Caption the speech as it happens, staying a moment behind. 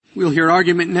We'll hear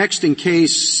argument next in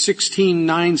Case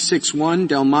 16961,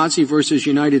 Dalmazzi versus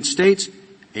United States,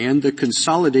 and the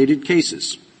consolidated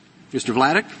cases. Mr.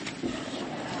 Vladeck.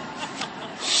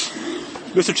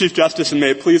 Mr. Chief Justice, and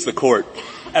may it please the Court,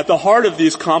 at the heart of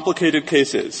these complicated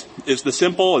cases is the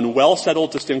simple and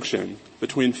well-settled distinction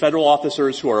between federal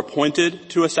officers who are appointed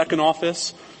to a second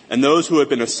office and those who have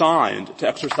been assigned to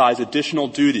exercise additional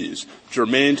duties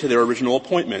germane to their original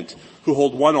appointment, who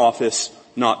hold one office,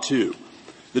 not two.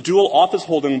 The dual office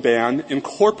holding ban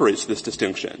incorporates this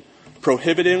distinction,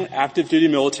 prohibiting active duty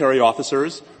military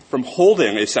officers from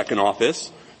holding a second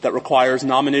office that requires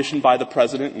nomination by the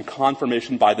President and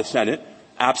confirmation by the Senate,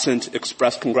 absent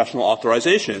express congressional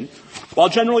authorization, while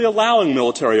generally allowing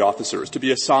military officers to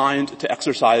be assigned to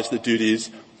exercise the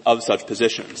duties of such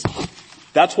positions.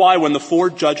 That's why when the 4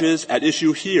 judges at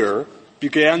issue here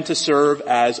began to serve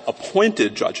as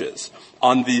appointed judges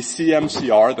on the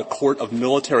CMCR, the Court of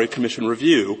Military Commission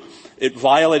Review, it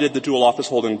violated the dual office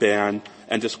holding ban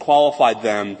and disqualified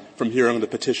them from hearing the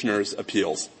petitioner's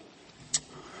appeals.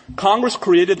 Congress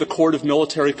created the Court of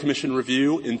Military Commission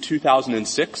Review in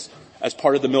 2006 as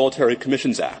part of the Military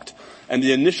Commissions Act, and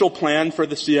the initial plan for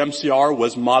the CMCR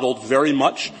was modeled very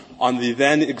much on the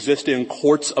then existing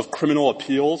courts of criminal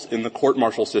appeals in the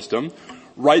court-martial system,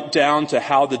 right down to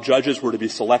how the judges were to be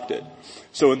selected.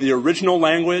 So in the original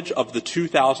language of the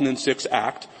 2006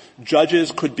 Act,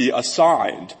 judges could be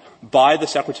assigned by the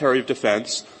Secretary of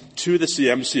Defense to the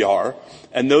CMCR,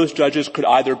 and those judges could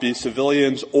either be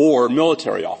civilians or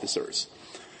military officers.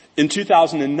 In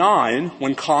 2009,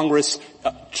 when Congress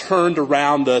turned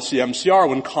around the CMCR,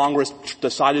 when Congress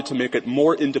decided to make it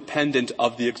more independent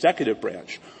of the executive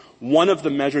branch, one of the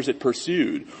measures it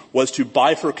pursued was to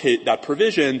bifurcate that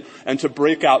provision and to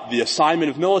break out the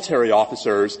assignment of military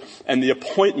officers and the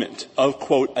appointment of,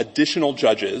 quote, additional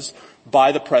judges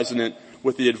by the President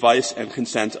with the advice and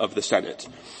consent of the Senate.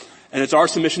 And it's our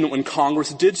submission that when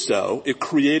Congress did so, it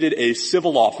created a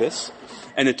civil office,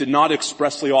 and it did not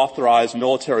expressly authorize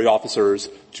military officers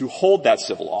to hold that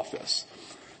civil office.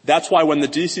 That's why when the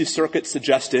D.C. Circuit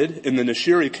suggested in the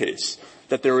Nashiri case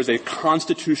that there is a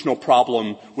constitutional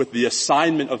problem with the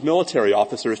assignment of military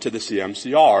officers to the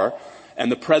CMCR,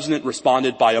 and the President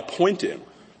responded by appointing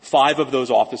 5 of those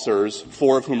officers,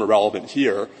 4 of whom are relevant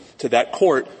here, to that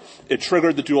court, it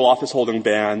triggered the dual office holding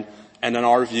ban and, in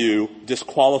our view,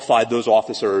 disqualified those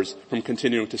officers from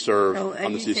continuing to serve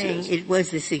on the CCAs. Saying it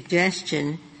was the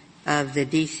suggestion of the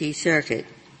D.C. Circuit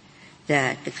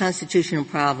that the constitutional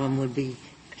problem would be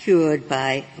cured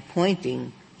by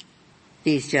appointing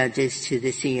these judges to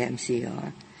the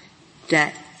CMCR.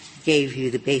 That gave you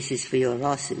the basis for your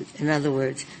lawsuit. In other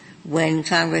words, when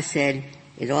Congress said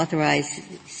it authorized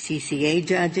CCA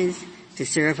judges to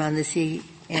serve on the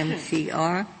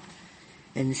CMCR,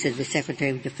 and said the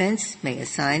Secretary of Defense may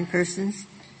assign persons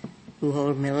who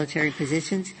hold military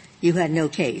positions, you had no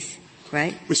case,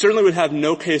 right? We certainly would have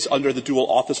no case under the dual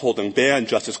office holding ban,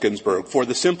 Justice Ginsburg, for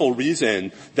the simple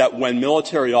reason that when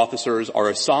military officers are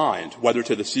assigned, whether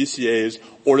to the CCAs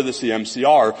or to the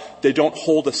CMCR, they don't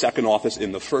hold a second office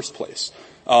in the first place.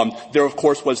 There, of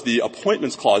course, was the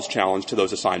Appointments Clause challenge to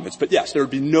those assignments. But, yes, there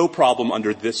would be no problem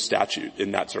under this statute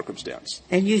in that circumstance.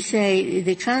 And you say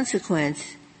the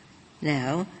consequence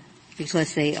now,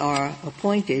 because they are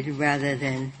appointed rather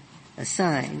than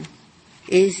assigned,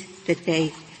 is that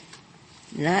they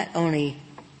not only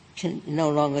can no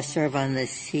longer serve on the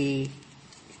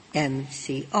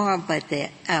CMCR, but they're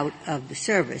out of the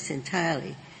service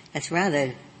entirely. That's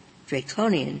rather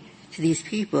draconian to these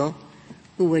people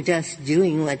who were just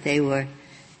doing what they were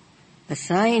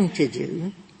assigned to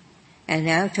do and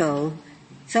now told,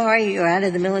 sorry, you're out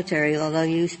of the military, although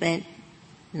you spent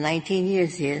 19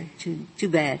 years here. Too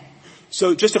bad.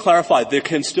 So just to clarify, they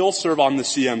can still serve on the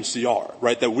CMCR,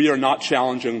 right? That we are not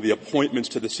challenging the appointments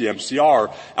to the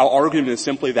CMCR. Our argument is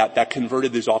simply that that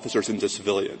converted these officers into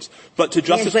civilians. But to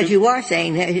Justice, yes, but you are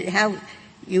saying that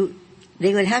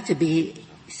they would have to be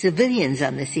civilians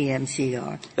on the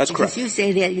CMCR. That's correct. Because you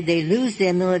say that they lose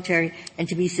their military, and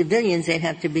to be civilians, they'd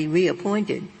have to be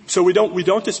reappointed. So we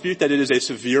don't dispute that it is a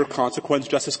severe consequence,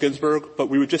 Justice Ginsburg, but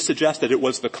we would just suggest that it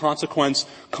was the consequence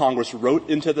Congress wrote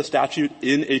into the statute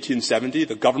in 1870.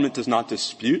 The government does not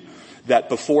dispute that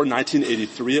before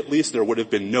 1983, at least, there would have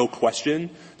been no question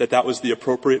that that was the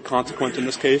appropriate consequence in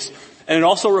this case. And it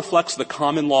also reflects the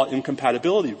common law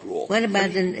incompatibility rule. What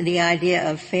about the idea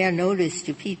of fair notice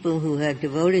to people who have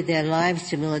devoted their lives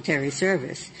to military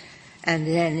service and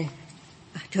then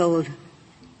told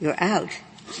you're out?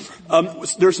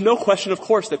 There's no question, of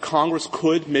course, that Congress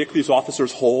could make these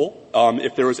officers whole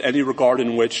if there was any regard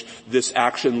in which this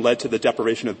action led to the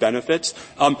deprivation of benefits.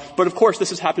 But of course, this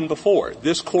has happened before.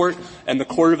 This court and the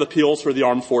Court of Appeals for the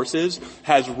Armed Forces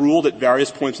has ruled at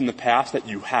various points in the past that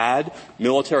you had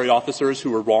military officers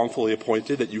who were wrongfully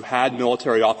appointed, that you had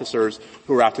military officers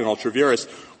who were acting ultra vires.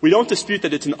 We don't dispute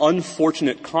that it's an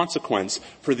unfortunate consequence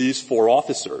for these 4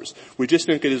 officers. We just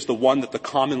think it is the one that the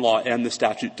common law and the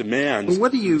statute demands. Well,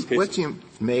 what do you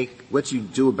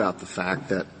do about the fact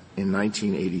that in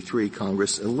 1983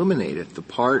 Congress eliminated the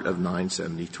part of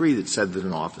 973 that said that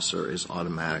an officer is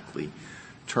automatically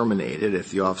terminated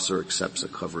if the officer accepts a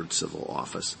covered civil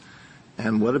office?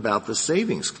 And what about the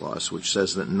savings clause, which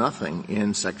says that nothing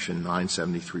in section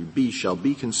 973B shall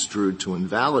be construed to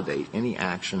invalidate any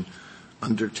action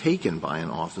undertaken by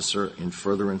an officer in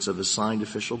furtherance of assigned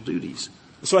official duties?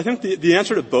 So I think the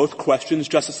answer to both questions,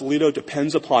 Justice Alito,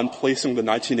 depends upon placing the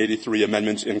 1983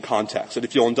 amendments in context. And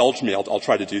if you'll indulge me, I'll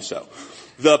try to do so.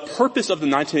 The purpose of the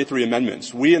 1983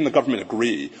 amendments, we and the government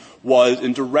agree, was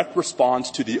in direct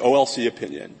response to the OLC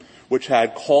opinion, which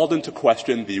had called into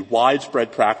question the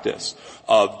widespread practice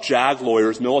of JAG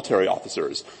lawyers, military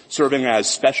officers, serving as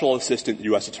special assistant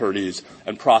U.S. attorneys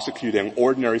and prosecuting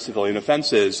ordinary civilian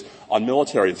offenses on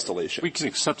military installations. We can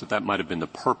accept that that might have been the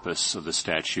purpose of the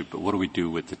statute, but what do we do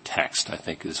with the text, I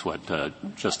think, is what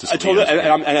Justice Alito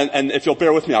and if you'll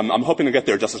bear with me, I'm hoping to get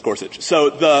there, Justice Gorsuch. So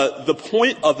the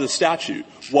point of the statute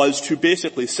was to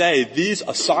basically say these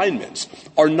assignments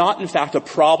are not, in fact, a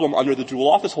problem under the dual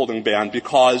office holding ban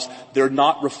because they're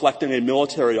not reflecting a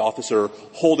military officer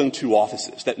holding 2 offices.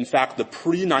 That, in fact, the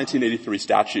pre-1983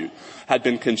 statute had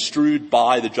been construed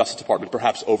by the Justice Department,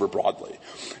 perhaps overbroadly.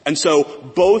 And so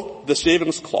both the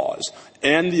savings clause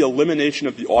and the elimination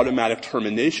of the automatic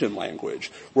termination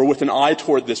language were with an eye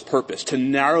toward this purpose, to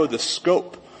narrow the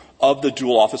scope of the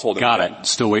dual office holding ban. Got it.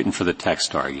 Still waiting for the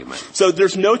text argument. So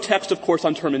there's no text, of course,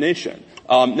 on termination.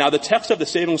 Now, the text of the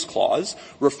savings clause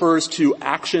refers to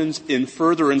actions in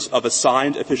furtherance of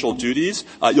assigned official duties.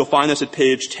 You'll find this at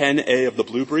page 10A of the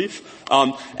blue brief.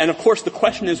 And, of course, the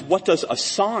question is, what does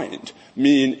assigned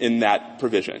mean in that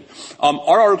provision?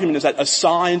 Our argument is that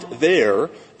assigned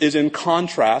there is in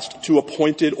contrast to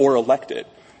appointed or elected,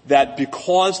 that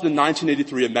because the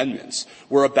 1983 amendments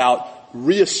were about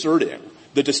reasserting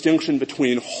the distinction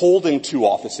between holding 2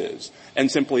 offices and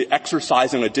simply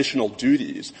exercising additional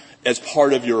duties as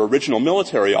part of your original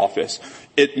military office,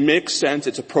 it makes sense,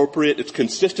 it's appropriate, it's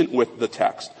consistent with the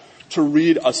text to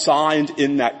read assigned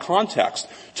in that context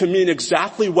to mean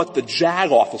exactly what the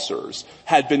JAG officers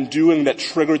had been doing that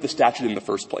triggered the statute in the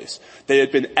first place. They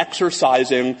had been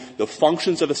exercising the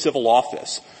functions of a civil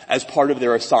office as part of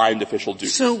their assigned official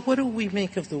duties. So what do we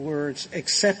make of the words,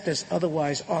 except as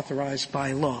otherwise authorized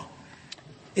by law?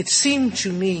 It seemed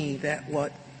to me that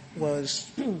what was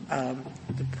the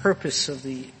purpose of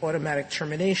the automatic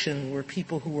termination were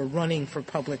people who were running for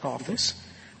public office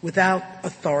without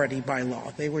authority by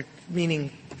law. They were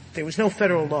meaning there was no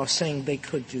federal law saying they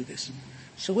could do this.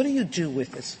 So what do you do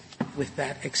with this, with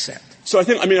that except? So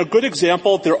a good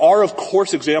example, there are, of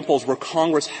course, examples where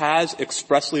Congress has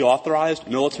expressly authorized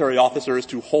military officers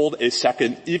to hold a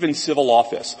second, even civil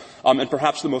office. And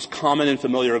perhaps the most common and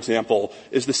familiar example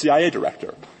is the CIA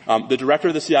director. The director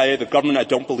of the CIA, the government, I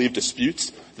don't believe,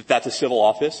 disputes that that's a civil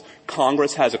office.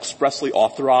 Congress has expressly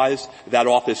authorized that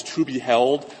office to be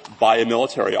held by a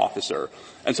military officer.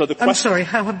 And so the question— I'm sorry,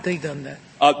 how have they done that?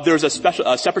 There's a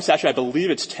separate statute, I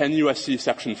believe it's 10 U.S.C.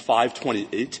 section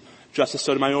 528, Justice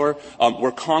Sotomayor,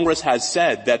 where Congress has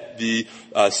said that the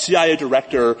CIA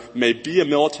director may be a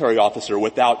military officer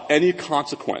without any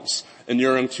consequence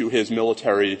inuring to his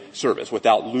military service,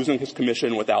 without losing his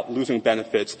commission, without losing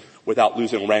benefits, without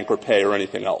losing rank or pay or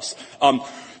anything else.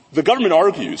 The government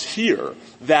argues here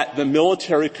that the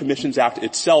Military Commissions Act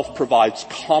itself provides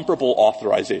comparable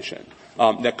authorization,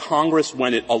 that Congress,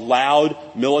 when it allowed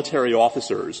military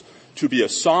officers to be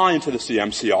assigned to the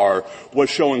CMCR, was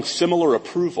showing similar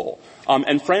approval.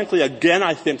 And frankly, again,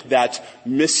 I think that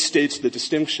misstates the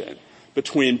distinction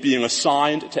between being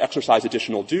assigned to exercise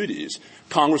additional duties.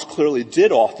 Congress clearly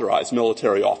did authorize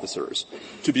military officers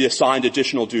to be assigned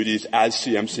additional duties as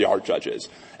CMCR judges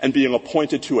and being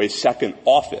appointed to a second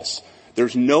office.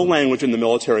 There's no language in the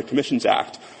Military Commissions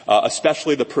Act,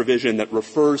 especially the provision that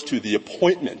refers to the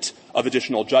appointment of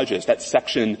additional judges. That's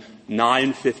section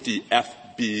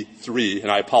 950FB3, and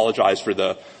I apologize for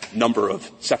the number of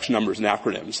section numbers and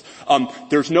acronyms.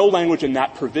 There's no language in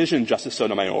that provision, Justice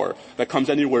Sotomayor, that comes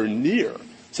anywhere near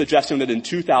suggesting that in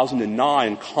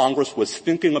 2009 Congress was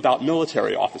thinking about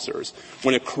military officers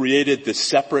when it created this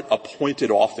separate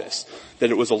appointed office that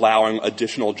it was allowing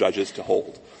additional judges to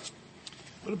hold.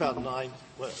 What about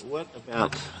what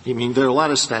about, I mean, there are a lot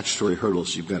of statutory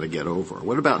hurdles you've got to get over.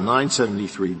 What about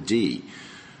 973D,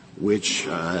 which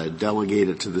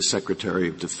delegated to the Secretary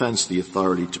of Defense the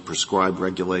authority to prescribe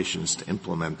regulations to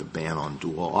implement the ban on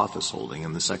dual office holding?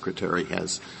 And the Secretary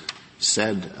has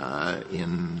said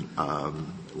in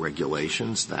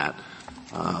regulations that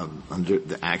under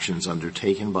the actions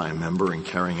undertaken by a member in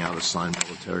carrying out assigned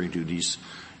military duties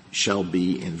shall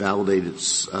be invalidated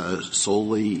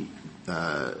solely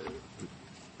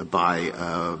by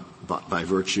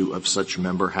virtue of such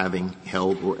member having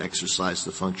held or exercised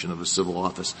the function of a civil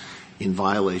office in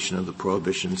violation of the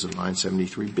prohibitions of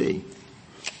 973B.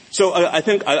 So I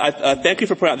think thank you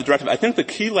for pointing out the directive. I think the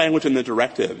key language in the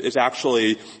directive is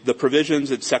actually the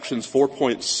provisions in sections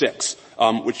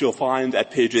 4.6, which you'll find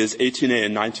at pages 18A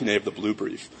and 19A of the blue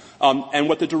brief. And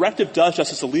what the directive does,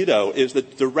 Justice Alito, is the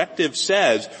directive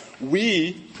says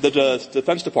we, the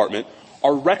Defense Department,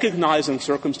 are recognizing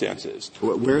circumstances.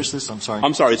 Where is this? I'm sorry.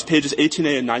 I'm sorry. It's pages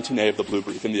 18A and 19A of the blue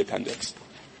brief in the appendix.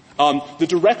 The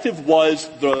directive was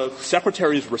the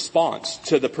Secretary's response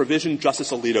to the provision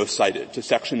Justice Alito cited, to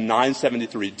Section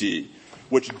 973D,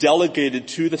 which delegated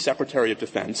to the Secretary of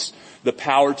Defense the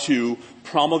power to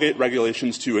promulgate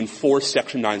regulations to enforce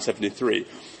Section 973.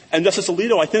 And Justice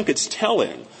Alito, I think it's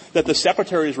telling that the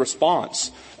Secretary's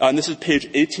response, and this is page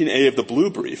 18A of the blue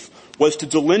brief, was to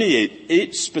delineate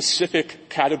 8 specific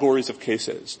categories of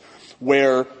cases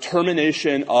where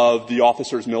termination of the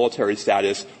officer's military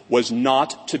status was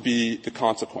not to be the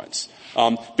consequence,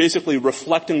 basically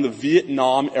reflecting the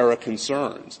Vietnam-era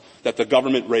concerns that the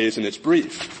government raised in its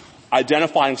brief,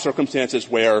 identifying circumstances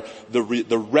where the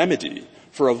remedy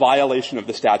for a violation of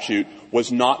the statute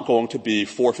was not going to be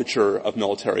forfeiture of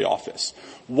military office.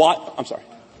 I'm sorry.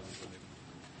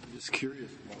 I'm just curious.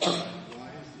 Why is this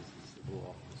a civil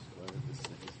office?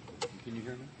 Can you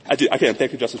hear me? I can.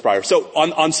 Thank you, Justice Breyer. So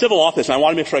on civil office, and I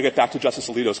want to make sure I get back to Justice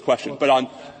Alito's question, but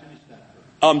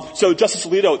so Justice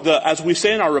Alito, as we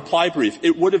say in our reply brief,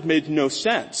 it would have made no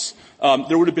sense.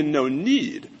 There would have been no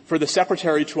need for the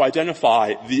Secretary to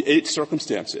identify the 8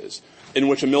 circumstances in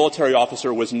which a military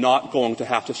officer was not going to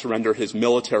have to surrender his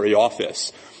military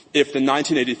office if the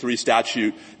 1983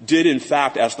 statute did, in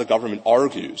fact, as the government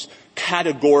argues,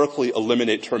 categorically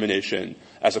eliminate termination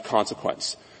as a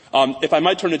consequence. If I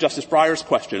might turn to Justice Breyer's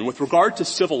question, with regard to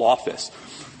civil office,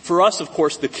 for us, of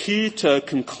course, the key to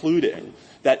concluding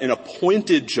that an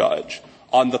appointed judge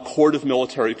on the Court of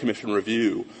Military Commission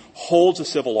Review holds a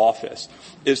civil office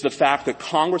is the fact that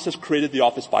Congress has created the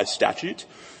office by statute,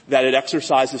 that it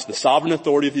exercises the sovereign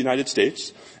authority of the United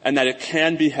States, and that it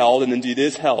can be held, and indeed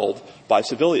is held, by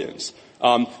civilians.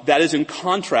 That is in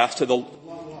contrast to the...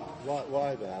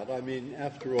 Why that? I mean,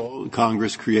 after all,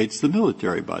 Congress creates the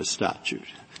military by statute,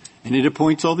 and it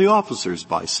appoints all the officers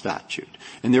by statute,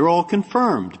 and they're all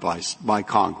confirmed by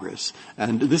Congress.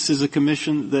 And this is a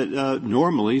commission that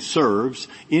normally serves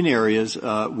in areas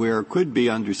where it could be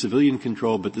under civilian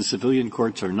control, but the civilian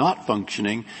courts are not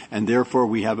functioning, and therefore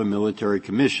we have a military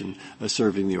commission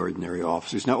serving the ordinary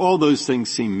officers. Now, all those things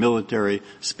seem military,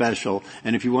 special,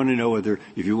 and if you want to know if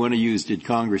you want to use, did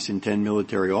Congress intend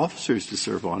military officers to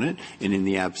serve on it, and in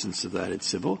the absence of that it's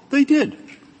civil, they did.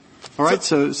 All right,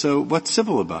 so what's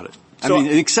civil about it? I mean,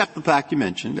 except the fact you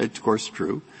mentioned, it's of course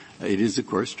true. It is, of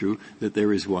course, true that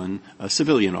there is one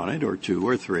civilian on it, or 2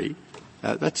 or 3.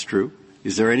 That's true.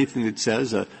 Is there anything that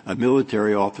says a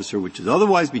military officer, which would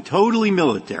otherwise be totally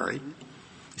military,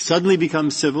 suddenly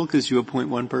becomes civil because you appoint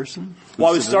one person?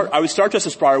 Well, I would start,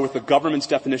 Justice Breyer, with the government's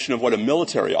definition of what a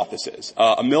military office is.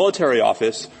 A military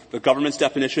office, the government's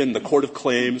definition, the Court of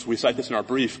Claims, we cite this in our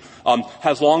brief,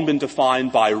 has long been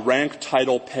defined by rank,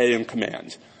 title, pay, and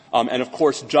command. And of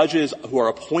course, judges who are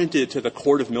appointed to the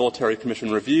Court of Military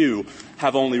Commission Review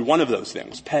have only one of those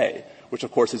things, pay, which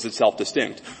of course is itself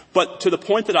distinct. But to the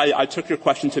point that I took your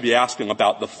question to be asking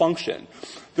about the function,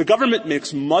 the government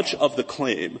makes much of the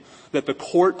claim that the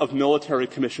Court of Military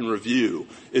Commission Review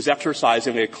is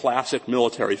exercising a classic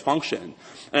military function.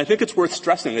 And I think it's worth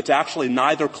stressing it's actually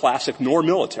neither classic nor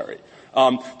military.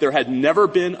 There had never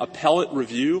been appellate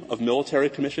review of military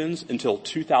commissions until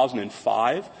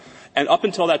 2005. And up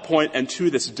until that point, and to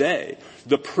this day,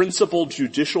 the principal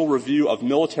judicial review of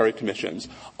military commissions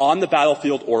on the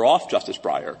battlefield or off, Justice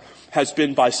Breyer, has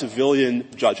been by civilian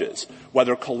judges,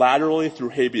 whether collaterally through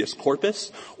habeas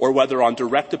corpus or whether on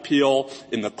direct appeal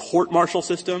in the court-martial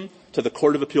system to the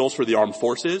Court of Appeals for the Armed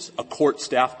Forces, a court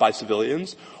staffed by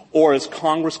civilians, or as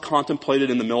Congress contemplated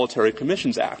in the Military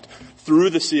Commissions Act, through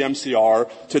the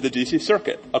CMCR to the D.C.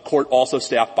 Circuit, a court also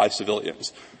staffed by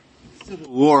civilians.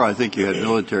 Civil War, I think you had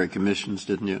military commissions,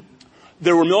 didn't you?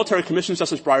 There were military commissions,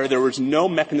 Justice Breyer. There was no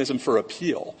mechanism for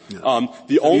appeal. No.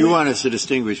 You want us to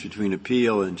distinguish between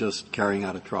appeal and just carrying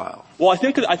out a trial? Well, I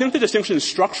think the distinction is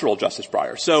structural, Justice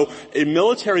Breyer. So a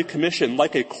military commission,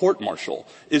 like a court-martial,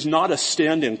 is not a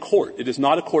standing court. It is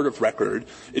not a court of record.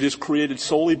 It is created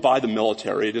solely by the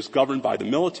military. It is governed by the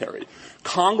military.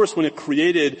 Congress, when it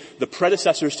created the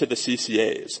predecessors to the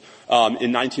CCAs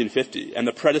in 1950 and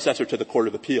the predecessor to the Court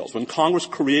of Appeals, when Congress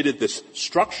created this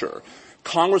structure,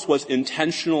 Congress was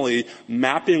intentionally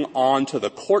mapping onto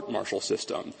the court-martial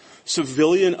system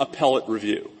civilian appellate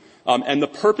review. And the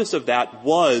purpose of that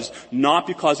was not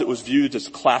because it was viewed as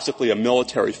classically a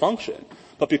military function,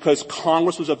 but because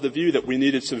Congress was of the view that we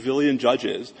needed civilian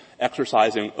judges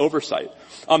exercising oversight.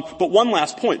 But one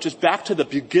last point, just back to the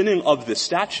beginning of this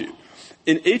statute.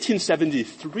 In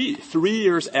 1873, 3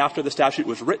 years after the statute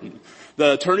was written,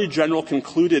 the Attorney General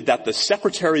concluded that the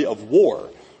Secretary of War,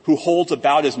 who holds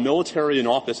about as military an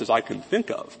office as I can think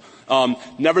of,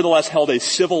 nevertheless held a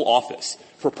civil office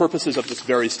for purposes of this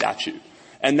very statute.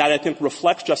 And that, I think,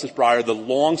 reflects, Justice Breyer, the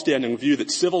long-standing view that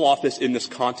civil office in this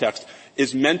context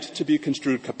is meant to be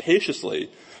construed capaciously.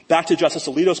 Back to Justice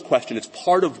Alito's question, it's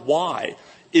part of why,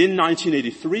 in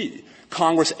 1983,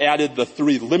 Congress added the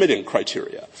 3 limiting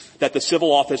criteria, that the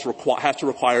civil office has to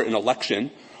require an election,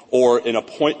 or an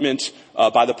appointment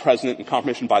by the President and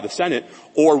confirmation by the Senate,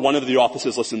 or one of the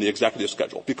offices listed in the executive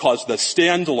schedule, because the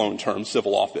standalone term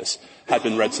civil office had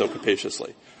been read so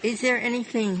capaciously. Is there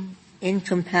anything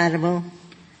incompatible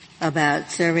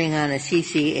about serving on a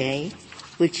CCA,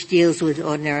 which deals with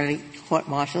ordinary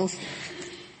court-martials,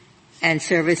 and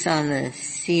service on the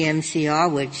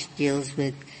CMCR, which deals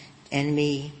with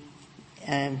enemy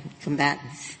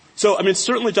combatants? So,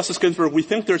 certainly, Justice Ginsburg, we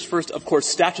think there's first, of course,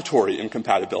 statutory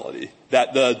incompatibility.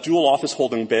 That the dual office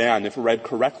holding ban, if read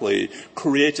correctly,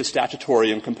 creates a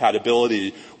statutory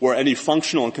incompatibility where any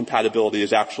functional incompatibility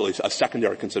is actually a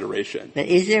secondary consideration. But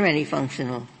is there any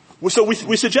functional? So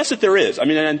we suggest that there is.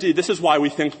 And indeed, this is why we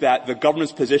think that the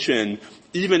government's position,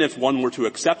 even if one were to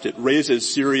accept it,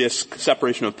 raises serious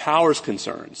separation of powers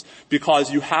concerns.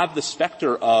 Because you have the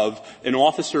specter of an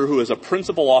officer who is a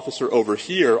principal officer over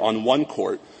here on one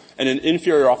court and an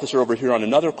inferior officer over here on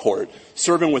another court,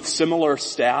 serving with similar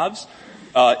staffs,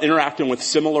 interacting with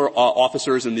similar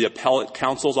officers in the appellate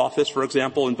counsel's office, for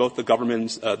example, in both the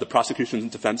government's, the prosecution and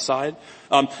defense side.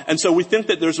 And so we think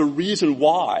that there's a reason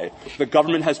why the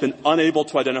government has been unable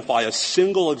to identify a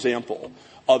single example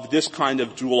of this kind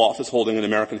of dual office holding in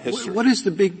American history. What is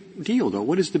the big deal, though?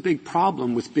 What is the big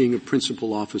problem with being a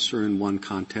principal officer in one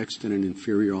context and an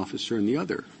inferior officer in the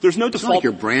other? There's no default. It's not like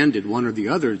you're branded one or the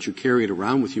other, that you carry it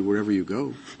around with you wherever you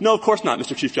go. No, of course not,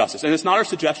 Mr. Chief Justice. And it's not our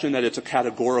suggestion that it's a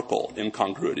categorical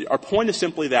incongruity. Our point is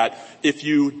simply that if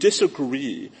you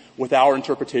disagree with our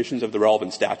interpretations of the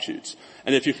relevant statutes,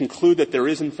 and if you conclude that there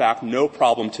is, in fact, no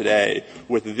problem today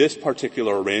with this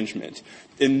particular arrangement,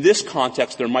 in this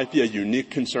context, there might be a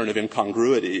unique concern of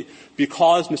incongruity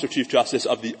because, Mr. Chief Justice,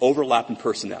 of the overlap in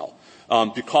personnel,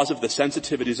 because of the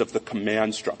sensitivities of the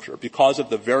command structure, because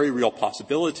of the very real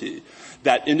possibility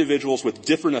that individuals with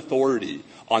different authority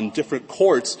on different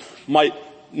courts might,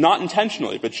 not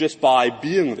intentionally, but just by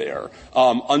being there,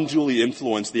 unduly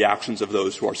influence the actions of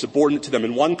those who are subordinate to them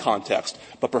in one context,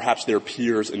 but perhaps their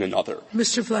peers in another.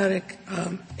 Mr. Vladeck,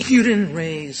 you didn't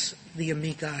raise the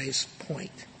amici's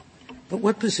point. But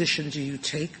what position do you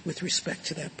take with respect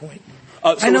to that point?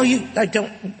 I know you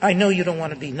don't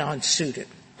want to be non-suited,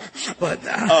 but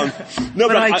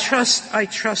I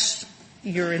trust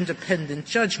your independent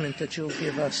judgment that you'll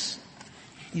give us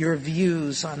your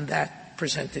views on that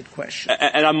presented question.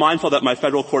 And I'm mindful that my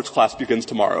federal courts class begins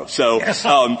tomorrow. So, yes.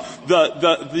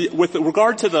 With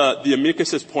regard to the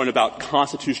amicus's point about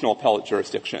constitutional appellate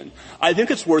jurisdiction, I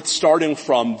think it's worth starting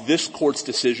from this court's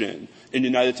decision in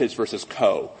United States versus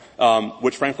Coe,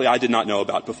 which frankly I did not know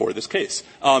about before this case.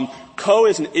 Coe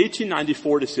is an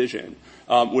 1894 decision,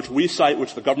 which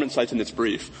the government cites in its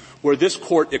brief, where this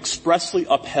court expressly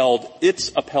upheld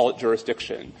its appellate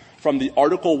jurisdiction from the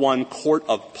Article I Court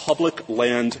of Public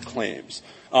Land Claims.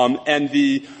 And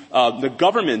the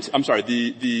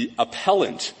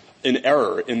appellant in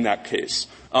error in that case,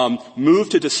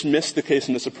 moved to dismiss the case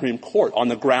in the Supreme Court on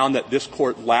the ground that this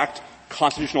court lacked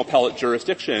constitutional appellate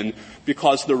jurisdiction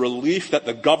because the relief that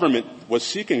the government was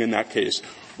seeking in that case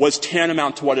was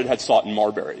tantamount to what it had sought in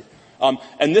Marbury.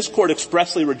 And this court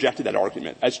expressly rejected that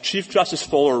argument. As Chief Justice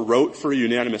Fuller wrote for a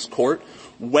unanimous court,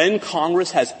 when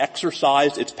Congress has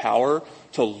exercised its power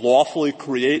to lawfully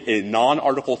create a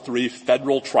non-Article III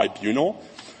federal tribunal,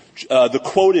 the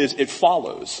quote is, it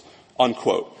follows,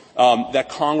 unquote, that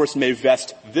Congress may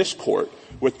vest this court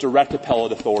with direct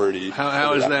appellate authority.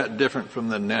 How is that different from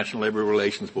the National Labor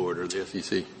Relations Board or the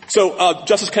SEC? So,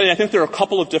 Justice Kennedy, I think there are a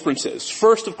couple of differences.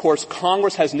 First, of course,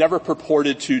 Congress has never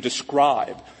purported to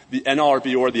describe the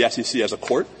NLRB or the SEC as a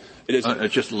court. It is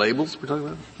it's just labels we're talking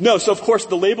about? No, so of course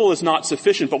the label is not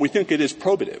sufficient, but we think it is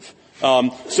probative.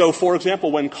 So for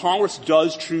example, when Congress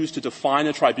does choose to define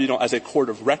a tribunal as a court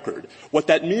of record, what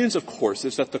that means, of course,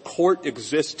 is that the court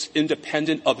exists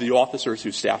independent of the officers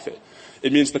who staff it.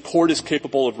 It means the court is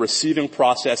capable of receiving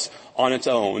process on its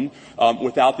own,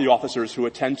 without the officers who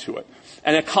attend to it.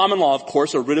 And at common law, of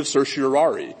course, a writ of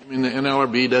certiorari. I mean, the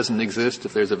NLRB doesn't exist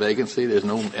if there's a vacancy? There's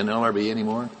no NLRB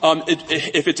anymore?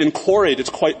 If it's incorporate, it's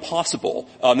quite possible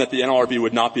that the NLRB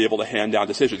would not be able to hand down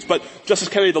decisions. But, Justice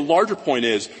Kennedy, the larger point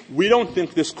is we don't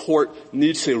think this court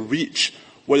needs to reach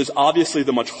what is obviously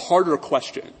the much harder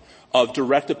question of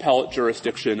direct appellate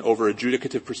jurisdiction over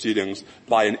adjudicative proceedings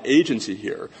by an agency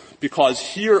here, because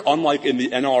here, unlike in the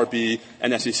NLRB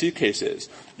and SEC cases,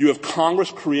 you have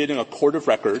Congress creating a court of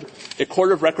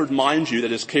record, mind you,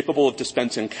 that is capable of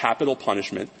dispensing capital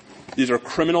punishment. These are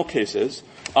criminal cases.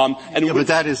 But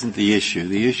that isn't the issue.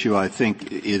 The issue, I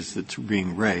think, is that's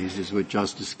being raised is what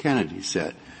Justice Kennedy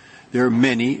said. There are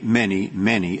many, many,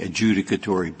 many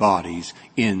adjudicatory bodies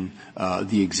in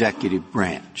the executive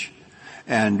branch.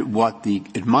 And what the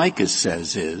amicus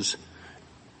says is,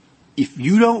 if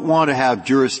you don't want to have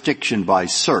jurisdiction by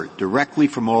cert directly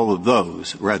from all of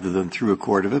those rather than through a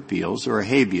court of appeals or a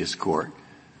habeas court,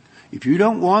 if you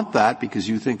don't want that because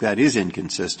you think that is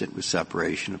inconsistent with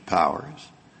separation of powers,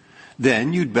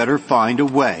 then you'd better find a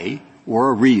way or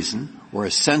a reason or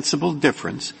a sensible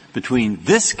difference between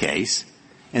this case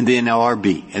and the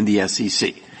NLRB and the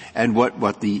SEC. And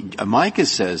what the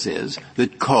amicus says is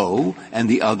that Coe and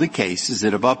the other cases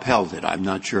that have upheld it, I'm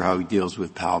not sure how he deals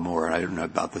with Palmore, and I don't know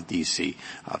about the DC.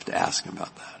 I'll have to ask him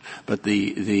about that. But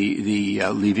the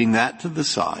leaving that to the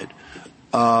side,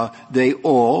 they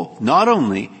all not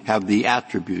only have the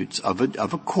attributes of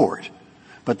a court,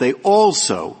 but they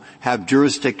also have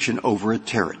jurisdiction over a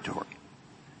territory.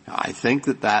 Now, I think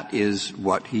that is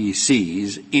what he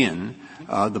sees in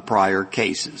the prior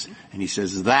cases. And he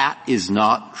says that is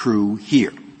not true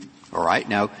here. All right?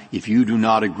 Now, if you do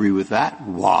not agree with that,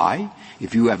 why?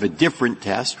 If you have a different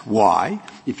test, why?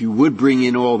 If you would bring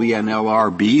in all the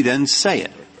NLRB, then say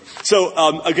it.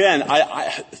 So, again,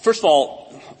 first of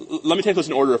all, let me take this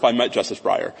in order if I might, Justice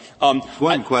Breyer.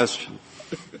 One question.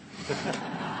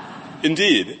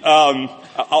 Indeed.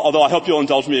 Although I hope you'll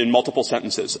indulge me in multiple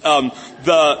sentences.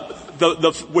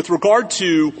 With regard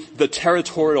to the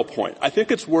territorial point, I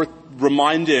think it's worth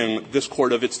reminding this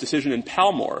court of its decision in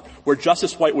Palmore, where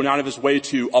Justice White went out of his way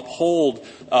to uphold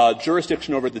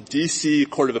jurisdiction over the D.C.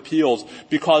 Court of Appeals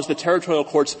because the territorial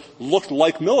courts looked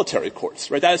like military courts,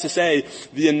 right? That is to say,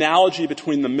 the analogy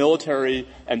between the military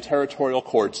and territorial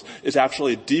courts is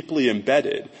actually deeply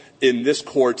embedded in this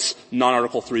court's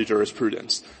non-Article III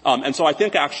jurisprudence. And so I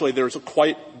think actually there's a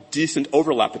quite decent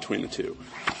overlap between the two.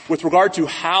 With regard to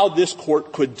how this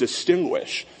court could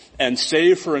distinguish and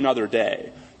save for another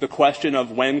day the question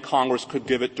of when Congress could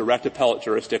give it direct appellate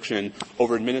jurisdiction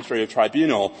over administrative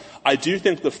tribunal, I do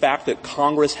think the fact that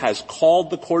Congress has called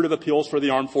the Court of Appeals for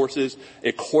the Armed Forces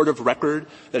a court of record,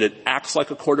 that it acts like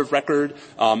a court of record,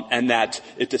 and that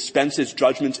it dispenses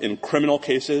judgments in criminal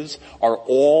cases are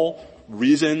all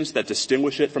reasons that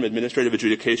distinguish it from administrative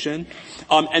adjudication.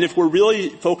 And if we're really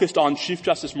focused on Chief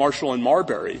Justice Marshall and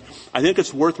Marbury, I think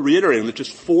it's worth reiterating that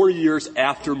just 4 years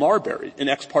after Marbury, in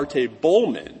Ex parte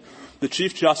Bowman, the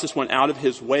Chief Justice went out of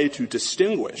his way to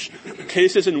distinguish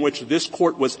cases in which this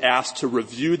court was asked to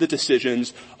review the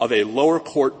decisions of a lower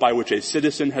court by which a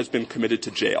citizen has been committed to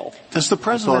jail. Does the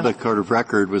President? I thought the court of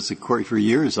record was the court. For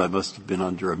years I must have been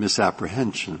under a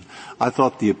misapprehension. I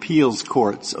thought the appeals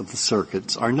courts of the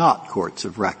circuits are not courts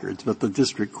of records, but the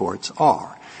district courts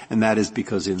are. And that is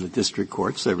because in the district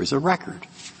courts there is a record.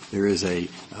 There is a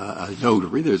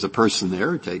notary. There's a person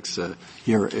there who takes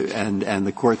here, and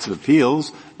the courts of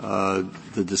appeals.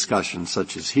 The discussion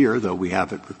such as here, though we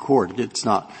have it recorded, it's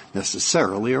not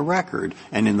necessarily a record.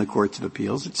 And in the courts of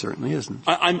appeals, it certainly isn't.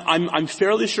 I'm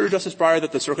fairly sure, Justice Breyer,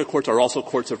 that the circuit courts are also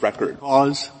courts of record.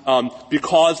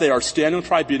 Because they are standing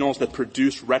tribunals that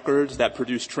produce records, that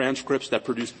produce transcripts, that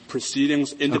produce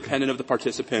proceedings independent of the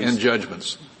participants. And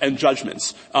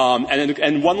judgments.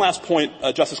 And one last point,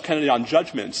 Justice Kennedy, on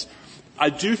judgments. I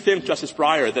do think, Justice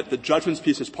Breyer, that the judgments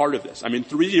piece is part of this. I mean,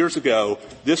 3 years ago,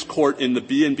 this court in the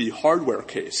B&B hardware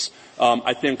case,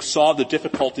 I think saw the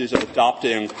difficulties of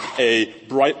adopting a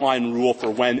bright line rule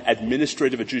for when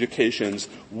administrative adjudications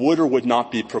would or would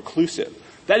not be preclusive.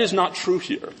 That is not true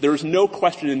here. There is no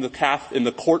question in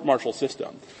the court-martial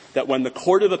system that when the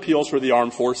Court of Appeals for the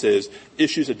Armed Forces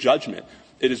issues a judgment,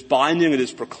 it is binding, it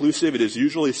is preclusive, it is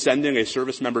usually sending a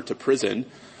service member to prison,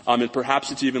 and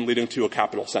perhaps it's even leading to a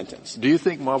capital sentence. Do you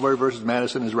think Marbury versus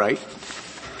Madison is right?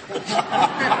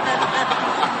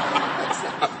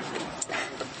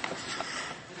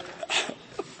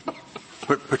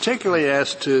 Particularly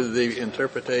as to the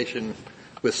interpretation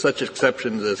with such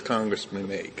exceptions as Congress may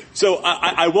make. So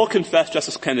I will confess,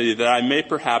 Justice Kennedy, that I may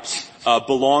perhaps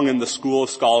belong in the school of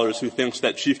scholars who thinks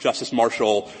that Chief Justice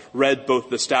Marshall read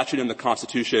both the statute and the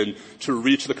Constitution to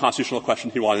reach the constitutional question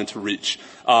he wanted to reach.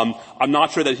 I'm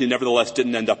not sure that he nevertheless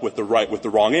didn't end up with the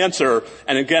wrong answer.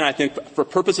 And again, I think for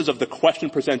purposes of the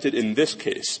question presented in this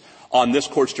case on this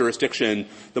Court's jurisdiction,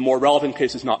 the more relevant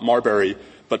case is not Marbury,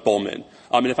 but Bowman.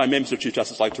 And if I may, Mr. Chief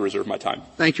Justice, I'd like to reserve my time.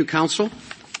 Thank you, counsel.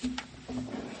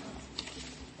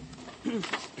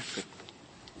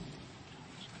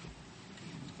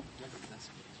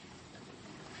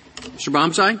 Mr.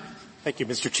 Bomzai. Thank you,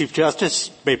 Mr. Chief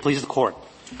Justice. May it please the Court.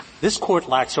 This Court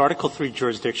lacks Article III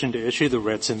jurisdiction to issue the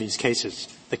writs in these cases.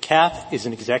 The CAF is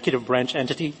an executive branch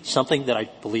entity, something that I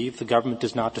believe the government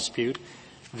does not dispute.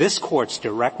 This Court's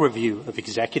direct review of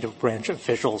executive branch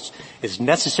officials is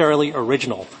necessarily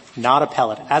original, not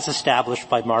appellate, as established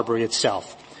by Marbury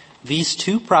itself. These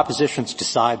two propositions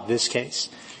decide this case.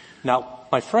 Now,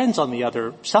 my friends on the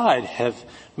other side have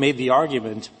made the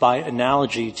argument by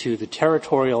analogy to the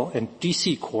territorial and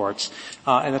D.C. courts,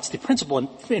 and that's the principle. And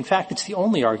in fact, it's the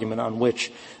only argument on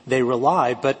which they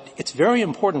rely. But it's very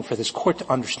important for this Court to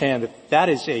understand that that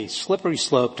is a slippery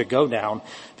slope to go down,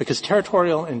 because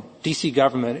territorial and D.C.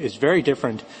 government is very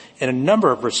different in a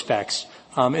number of respects.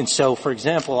 And so, for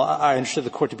example, I understood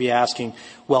the Court to be asking,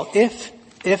 well, if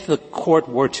the Court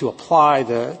were to apply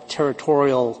the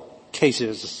territorial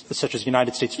cases, such as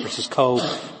United States versus Co.,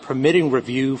 permitting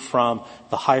review from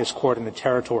the highest court in the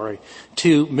territory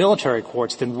to military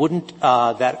courts, then wouldn't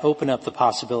that open up the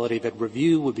possibility that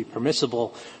review would be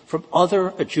permissible from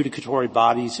other adjudicatory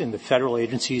bodies in the federal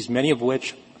agencies, many of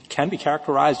which can be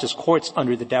characterized as courts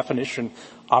under the definition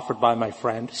offered by my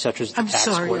friend, such as the tax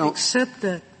court? I'm sorry, except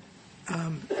that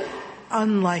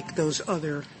unlike those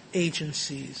other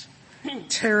agencies,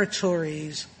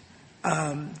 territories,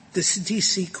 this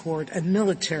D.C. court and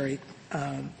military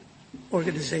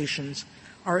organizations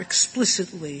are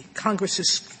Congress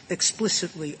is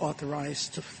explicitly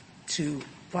authorized to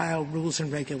file rules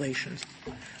and regulations.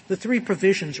 The three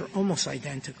provisions are almost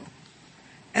identical.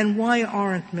 And why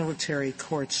aren't military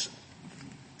courts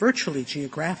virtually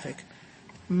geographic?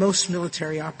 Most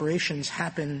military operations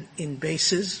happen in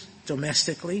bases,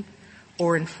 domestically,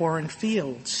 or in foreign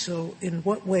fields. So in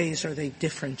what ways are they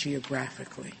different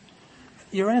geographically?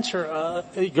 Your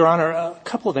Honor, a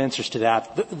couple of answers to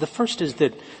that. The first is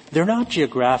that they're not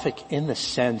geographic in the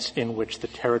sense in which the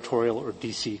territorial or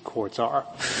D.C. courts are,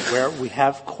 where we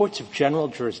have courts of general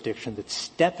jurisdiction that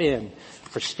step in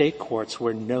for state courts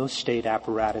where no state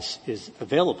apparatus is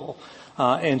available.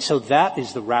 And so that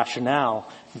is the rationale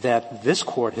that this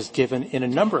Court has given in a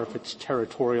number of its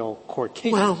territorial court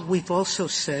cases. Well, we've also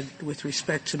said with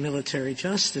respect to military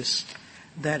justice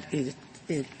that it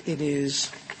is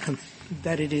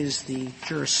the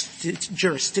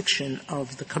jurisdiction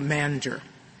of the commander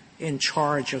in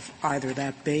charge of either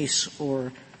that base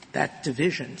or that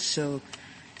division. So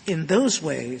in those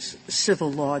ways,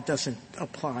 civil law doesn't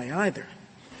apply either.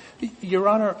 Your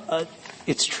Honor,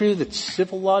 it's true that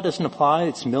civil law doesn't apply.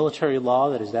 It's military law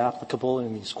that is applicable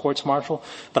in these courts martial.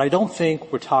 But I don't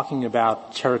think we're talking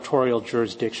about territorial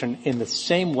jurisdiction in the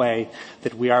same way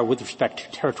that we are with respect to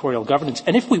territorial governance.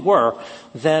 And if we were,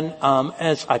 then,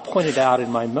 as I pointed out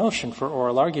in my motion for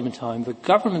oral argument time, the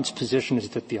government's position is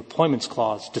that the Appointments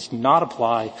Clause does not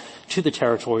apply to the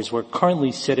territories. We're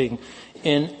currently sitting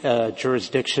in a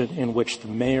jurisdiction in which the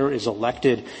mayor is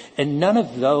elected, and none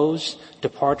of those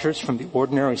departures from the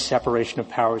ordinary separation of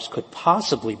powers could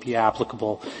possibly be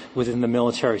applicable within the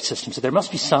military system. So there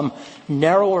must be some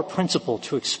narrower principle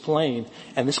to explain,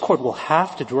 and this Court will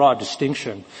have to draw a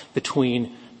distinction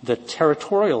between the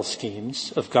territorial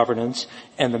schemes of governance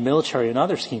and the military and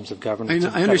other schemes of governance.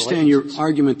 I understand your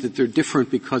argument that they're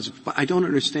different but I don't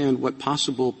understand what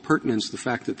possible pertinence the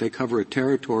fact that they cover a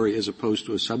territory as opposed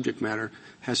to a subject matter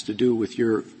has to do with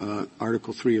your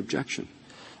Article III objection.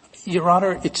 Your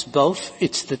Honor, it's both.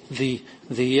 It's the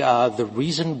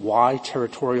reason why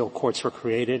territorial courts were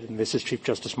created, and this is Chief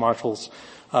Justice Marshall's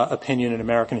opinion in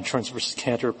American Insurance versus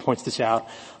Cantor points this out,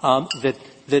 that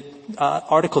that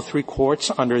Article III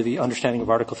courts, under the understanding of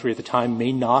Article III at the time,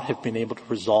 may not have been able to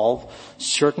resolve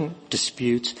certain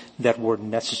disputes that were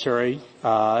necessary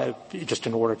just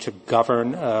in order to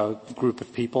govern a group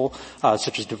of people,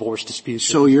 such as divorce disputes.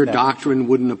 So your doctrine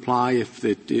wouldn't apply if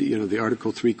the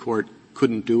Article III court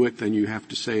couldn't do it, then you have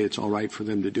to say it's all right for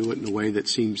them to do it in a way that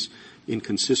seems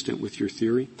inconsistent with your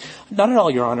theory? Not at all,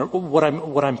 Your Honor. What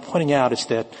I'm pointing out is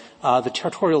that the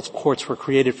territorial courts were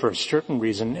created for a certain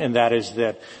reason, and that is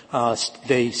that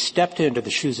they stepped into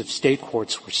the shoes of state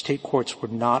courts where state courts were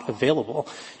not available.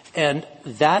 And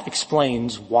that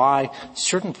explains why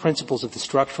certain principles of the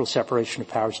structural separation of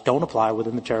powers don't apply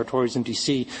within the territories in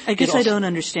D.C. I guess I don't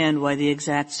understand why the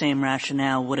exact same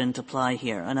rationale wouldn't apply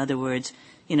here. In other words,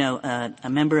 a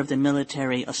member of the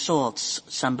military assaults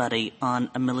somebody on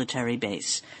a military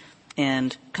base,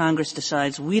 and Congress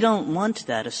decides we don't want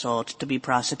that assault to be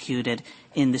prosecuted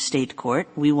in the state court.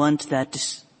 We want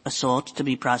that assault to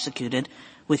be prosecuted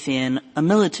within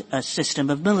a system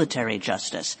of military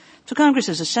justice. So Congress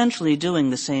is essentially doing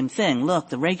the same thing. Look,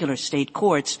 the regular state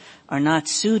courts are not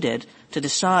suited to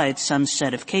decide some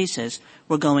set of cases.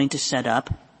 We're going to set up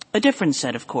a different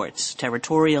set of courts,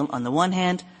 territorial on the one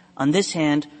hand, on this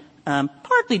hand,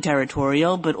 partly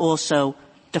territorial, but also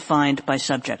defined by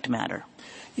subject matter.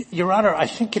 Your Honor, I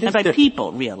think it is by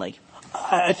people, really.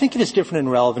 I think it is different in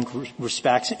relevant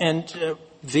respects, and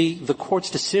the court's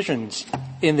decisions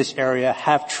in this area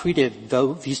have treated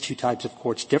these two types of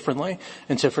courts differently.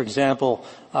 And so, for example,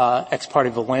 ex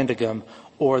parte Vallandigham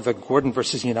or the Gordon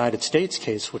versus United States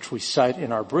case, which we cite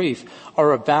in our brief,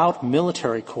 are about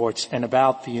military courts and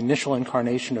about the initial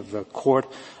incarnation of the court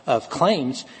of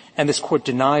claims, and this court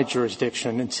denied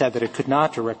jurisdiction and said that it could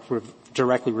not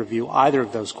directly review either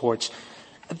of those courts.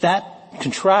 That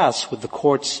contrasts with the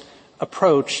court's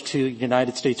approach to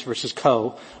United States versus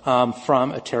Co.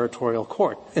 From a territorial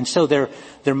court. And so there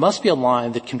must be a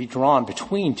line that can be drawn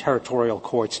between territorial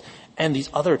courts and these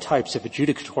other types of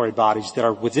adjudicatory bodies that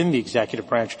are within the executive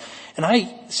branch. And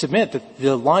I submit that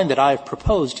the line that I have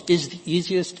proposed is the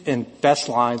easiest and best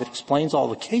line that explains all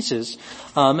the cases,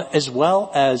 as well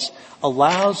as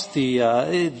allows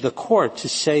the court to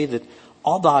say that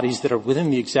all bodies that are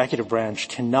within the executive branch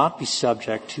cannot be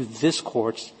subject to this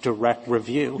court's direct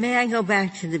review. May I go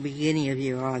back to the beginning of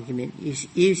your argument?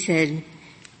 You said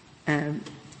that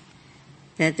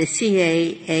the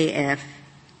CAAF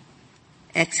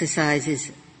exercises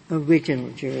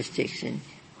original jurisdiction.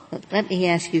 But let me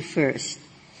ask you first,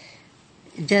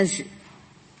 does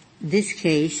this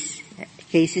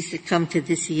cases that come to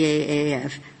the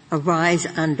CAAF, arise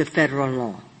under federal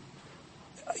law?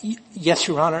 Yes,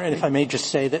 Your Honor, and if I may just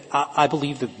say that I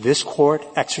believe that this court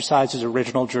exercises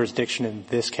original jurisdiction in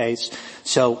this case,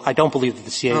 so I don't believe that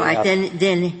the CAAF... All right,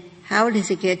 then how does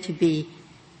it get to be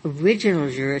original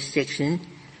jurisdiction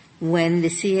when the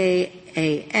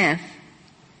CAAF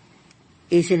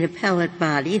is an appellate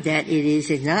body, that it is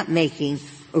not making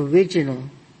original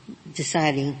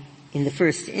deciding in the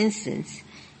first instance?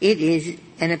 It is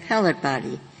an appellate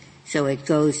body, so it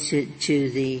goes to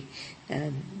the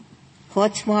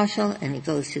courts-martial, and it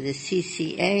goes to the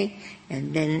CCA,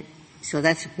 and then, so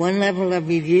that's one level of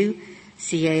review.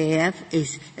 CAAF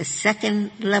is a second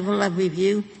level of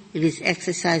review. It is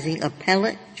exercising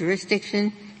appellate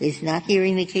jurisdiction. It is not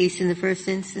hearing the case in the first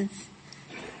instance.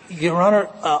 Your Honor,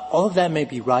 all of that may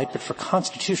be right, but for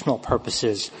constitutional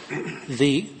purposes,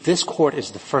 this court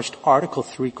is the first Article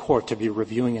III court to be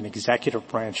reviewing an executive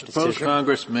branch decision. Suppose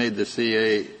Congress made the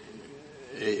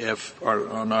CAAF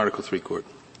an Article III court.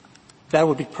 That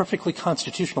would be perfectly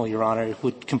constitutional, Your Honor. It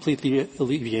would completely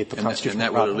alleviate the constitutional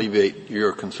problem. And that would alleviate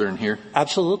your concern here?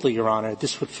 Absolutely, Your Honor.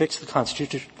 This would fix the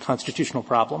constitutional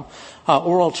problem.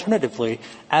 Or alternatively,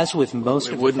 as with most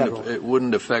of the federal... It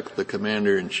wouldn't affect the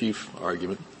commander-in-chief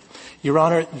argument? Your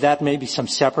Honor, that may be some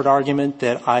separate argument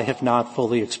that I have not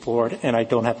fully explored, and I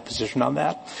don't have a position on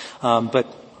that. But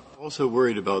I'm also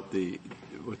worried about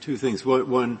two things.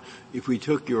 One, if we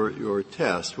took your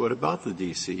test, what about the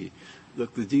D.C.?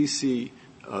 Look, the D.C.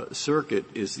 Circuit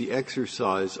is the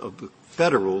exercise of the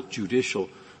federal judicial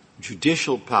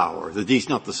power. The D.C.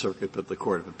 not the circuit, but the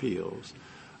Court of Appeals.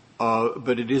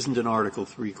 But it isn't an Article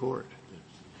III court.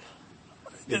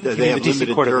 They have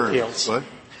limited terms. What?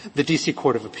 The D.C.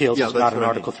 Court of Appeals is not an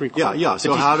Article III court. Yeah.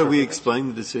 So how do we explain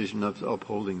the decision of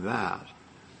upholding that?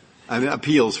 I mean,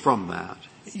 appeals from that.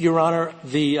 Your Honor,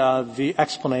 the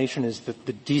explanation is that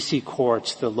the D.C.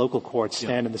 courts, the local courts,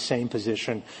 stand in the same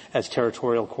position as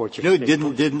territorial courts. Or weren't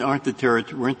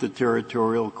the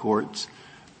territorial courts,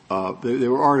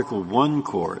 there were Article I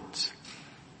courts,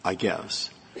 I guess,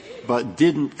 But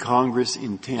didn't Congress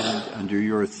intend, under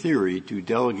your theory, to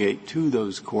delegate to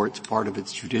those courts part of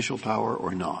its judicial power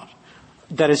or not?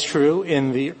 That is true.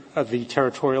 In the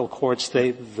territorial courts,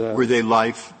 were they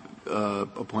life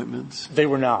appointments? They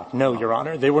were not. No, Your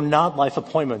Honor. They were not life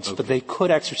appointments, but they could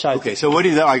exercise. Okay, so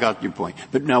I got your point.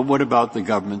 But now what about the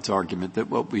government's argument that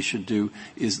what we should do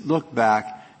is look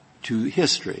back to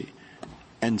history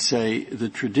and say the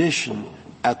tradition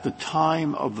at the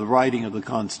time of the writing of the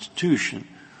Constitution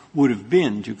would have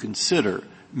been to consider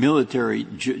military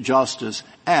justice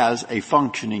as a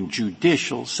functioning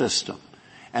judicial system.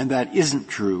 And that isn't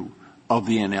true of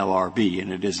the NLRB,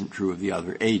 and it isn't true of the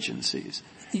other agencies.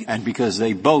 And because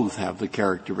they both have the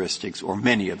characteristics, or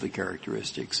many of the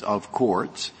characteristics, of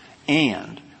courts,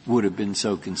 and would have been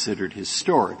so considered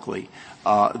historically,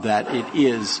 that it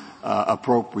is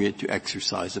appropriate to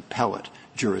exercise appellate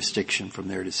jurisdiction from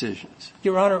their decisions.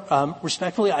 Your Honor,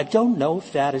 respectfully, I don't know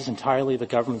if that is entirely the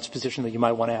government's position that you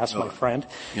might want to ask my friend.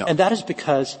 Yeah. And that is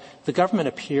because the government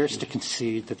appears to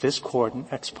concede that this court in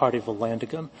ex parte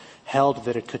Volandigam held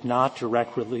that it could not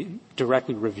directly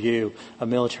review a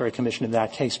military commission in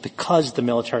that case because the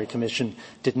military commission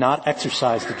did not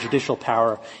exercise the judicial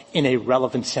power in a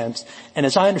relevant sense. And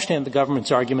as I understand the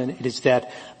government's argument, it is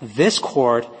that this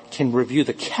court can review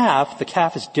the CAF. The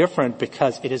CAF is different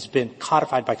because it has been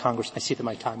codified by Congress. I see that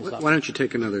my time is up. Why don't you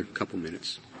take another couple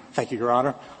minutes? Thank you, Your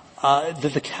Honor.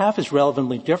 The CAF is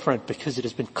relevantly different because it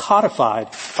has been codified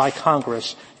by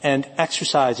Congress and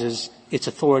exercises its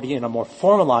authority in a more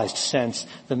formalized sense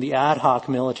than the ad hoc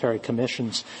military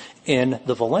commissions in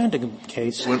the Volandigam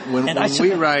case. When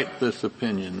we write this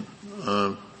opinion,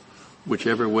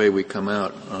 whichever way we come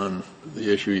out on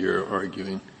the issue you're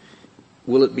arguing,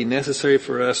 will it be necessary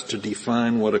for us to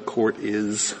define what a court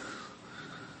is?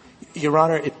 Your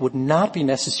Honor, it would not be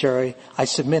necessary. I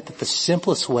submit that the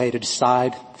simplest way to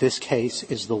decide this case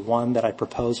is the one that I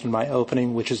proposed in my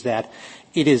opening, which is that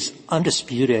it is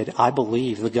undisputed. I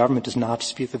believe the government does not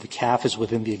dispute that the CAF is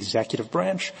within the executive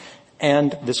branch,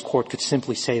 and this court could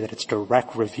simply say that it's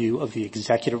direct review of the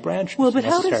executive branch. Well, but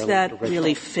how does that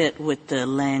really fit with the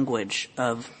language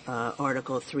of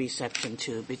Article 3, Section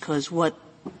 2? Because what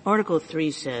Article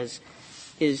 3 says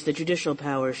is the judicial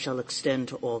power shall extend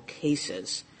to all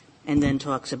cases, and then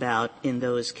talks about in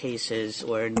those cases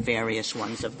or in various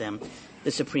ones of them, the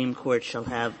Supreme Court shall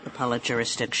have appellate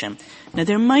jurisdiction. Now,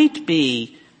 there might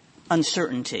be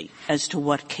uncertainty as to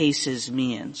what cases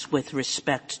means with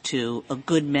respect to a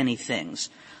good many things.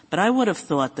 But I would have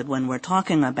thought that when we're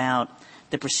talking about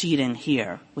the proceeding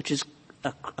here, which is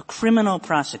a criminal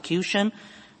prosecution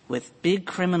with big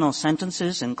criminal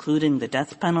sentences, including the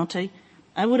death penalty,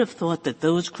 I would have thought that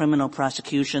those criminal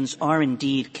prosecutions are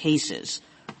indeed cases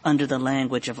under the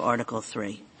language of Article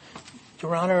 3.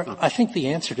 Your Honor, I think the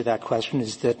answer to that question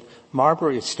is that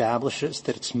Marbury establishes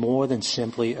that it's more than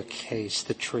simply a case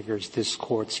that triggers this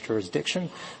court's jurisdiction,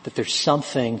 that there's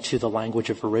something to the language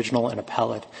of original and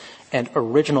appellate. And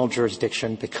original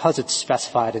jurisdiction, because it's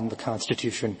specified in the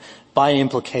Constitution, by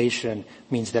implication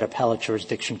means that appellate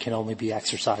jurisdiction can only be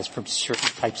exercised from certain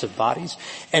types of bodies.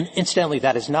 And incidentally,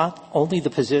 that is not only the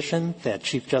position that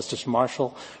Chief Justice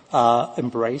Marshall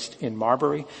embraced in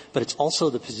Marbury, but it's also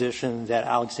the position that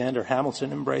Alexander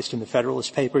Hamilton embraced in the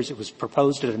Federalist Papers. It was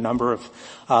proposed at a number of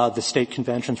the state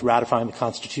conventions ratifying the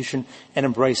Constitution and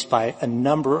embraced by a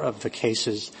number of the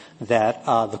cases that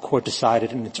the Court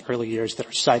decided in its early years that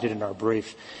are cited in our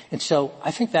brief. And so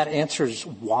I think that answers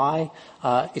why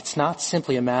it's not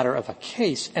simply a matter of a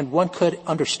case, and one could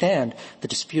understand the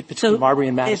dispute between Marbury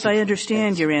and Madison. If I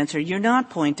understand your answer, you're not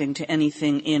pointing to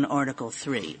anything in Article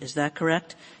 3. Is that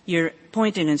correct? You're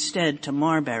pointing instead to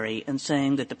Marbury and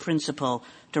saying that the principle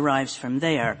derives from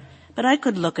there. But I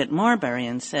could look at Marbury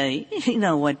and say, you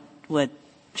know, what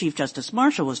Chief Justice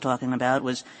Marshall was talking about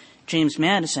was James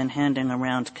Madison handing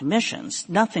around commissions,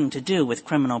 nothing to do with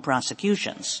criminal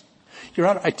prosecutions. Your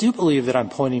Honor, I do believe that I'm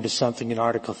pointing to something in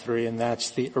Article 3, and that's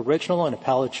the original and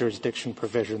appellate jurisdiction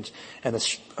provisions and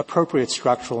the appropriate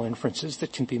structural inferences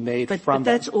that can be made from them.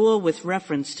 But that's all with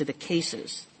reference to the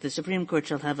cases. The Supreme Court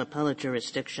shall have appellate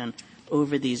jurisdiction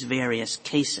over these various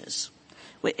cases.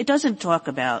 It doesn't talk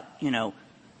about, you know,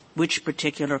 which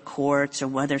particular courts or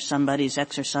whether somebody's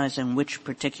exercising which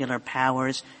particular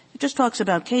powers. It just talks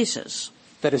about cases.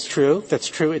 That is true. That's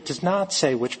true. It does not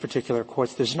say which particular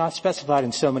courts. It's not specified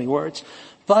in so many words.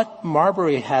 But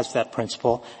Marbury has that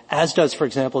principle, as does, for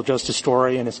example, Justice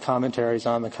Story in his commentaries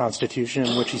on the Constitution,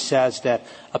 in which he says that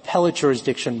appellate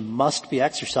jurisdiction must be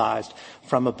exercised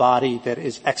from a body that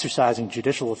is exercising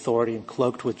judicial authority and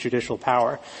cloaked with judicial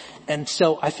power. And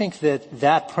so I think that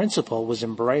that principle was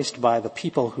embraced by the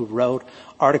people who wrote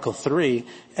Article III,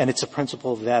 and it's a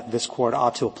principle that this Court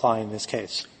ought to apply in this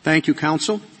case. Thank you,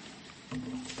 counsel.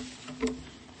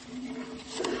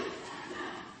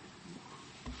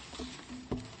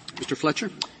 Mr.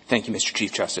 Fletcher. Thank you, Mr.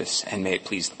 Chief Justice, and may it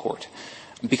please the Court.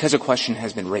 Because a question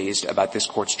has been raised about this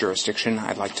Court's jurisdiction,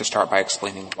 I'd like to start by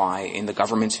explaining why, in the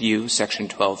government's view, Section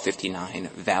 1259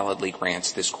 validly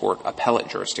grants this Court appellate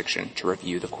jurisdiction to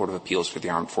review the Court of Appeals for the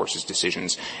Armed Forces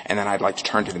decisions, and then I'd like to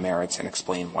turn to the merits and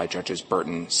explain why Judges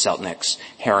Burton, Seltniks,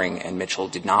 Herring, and Mitchell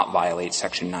did not violate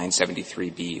Section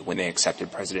 973B when they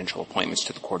accepted presidential appointments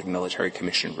to the Court of Military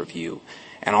Commission review,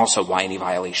 and also why any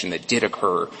violation that did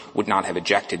occur would not have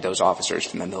ejected those officers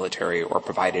from the military or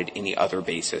provided any other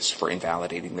basis for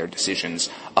invalidating their decisions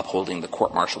upholding the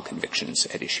court-martial convictions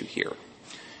at issue here.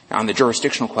 Now, on the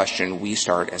jurisdictional question, we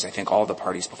start, as I think all the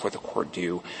parties before the Court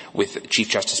do, with Chief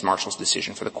Justice Marshall's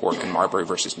decision for the Court in Marbury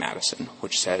v. Madison,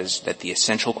 which says that the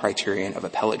essential criterion of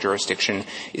appellate jurisdiction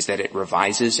is that it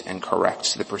revises and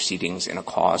corrects the proceedings in a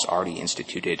cause already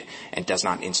instituted and does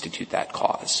not institute that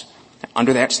cause.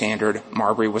 Under that standard,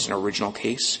 Marbury was an original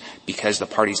case because the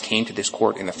parties came to this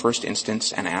Court in the first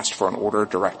instance and asked for an order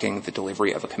directing the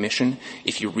delivery of a commission.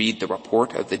 If you read the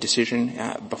report of the decision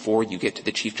before you get to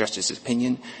the Chief Justice's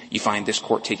opinion, you find this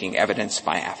Court taking evidence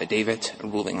by affidavit,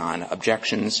 ruling on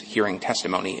objections, hearing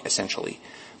testimony, essentially.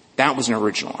 That was an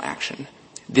original action.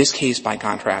 This case, by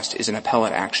contrast, is an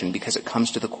appellate action because it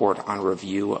comes to the Court on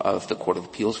review of the Court of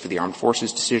Appeals for the Armed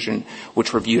Forces decision,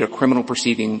 which reviewed a criminal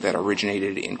proceeding that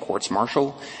originated in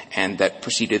courts-martial and that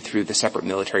proceeded through the separate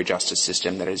military justice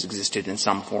system that has existed in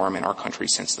some form in our country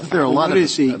since then. There are a lot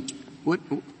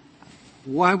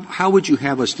how would you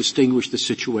have us distinguish the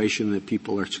situation that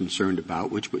people are concerned about,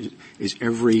 which is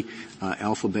every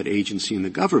alphabet agency in the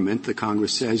government, the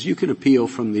Congress says you can appeal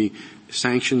from the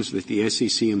sanctions that the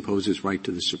SEC imposes right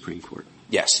to the Supreme Court?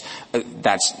 Yes.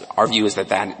 Our view is that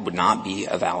that would not be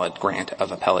a valid grant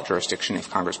of appellate jurisdiction if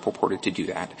Congress purported to do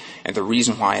that. And the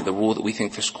reason why the rule that we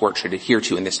think this Court should adhere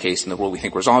to in this case and the rule we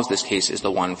think resolves this case is the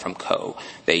one from Coe,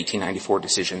 the 1894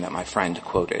 decision that my friend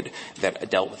quoted that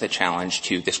dealt with a challenge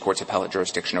to this Court's appellate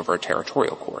jurisdiction over a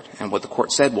territorial court. And what the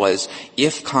Court said was,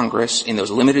 if Congress, in those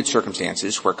limited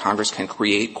circumstances where Congress can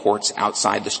create courts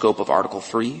outside the scope of Article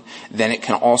III, then it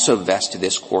can also vest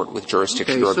this Court with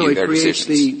jurisdiction to review their decisions.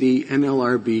 So it creates the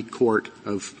NLRB Court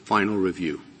of Final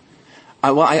Review.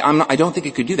 I don't think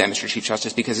it could do that, Mr. Chief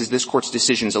Justice, because as this Court's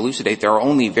decisions elucidate, there are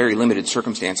only very limited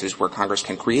circumstances where Congress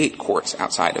can create courts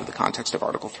outside of the context of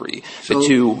Article III.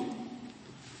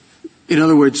 In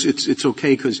other words, it's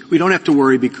okay because we don't have to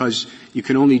worry because you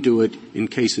can only do it in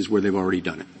cases where they've already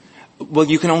done it. Well,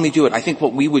 you can only do it. I think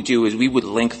what we would do is we would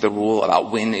link the rule about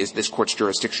when is this Court's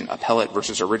jurisdiction appellate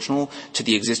versus original to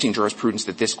the existing jurisprudence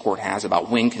that this Court has about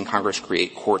when can Congress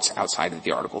create courts outside of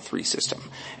the Article III system.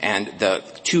 And the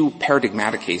two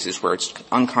paradigmatic cases where it's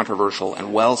uncontroversial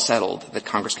and well settled that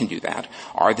Congress can do that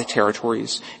are the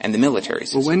territories and the military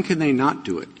system. Well, when can they not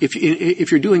do it?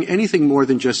 If you're doing anything more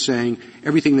than just saying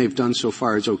everything they've done so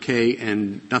far is okay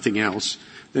and nothing else,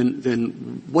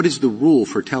 then what is the rule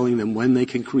for telling them when they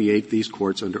can create these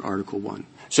courts under Article I?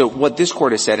 So what this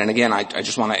Court has said, and again, I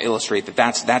just want to illustrate that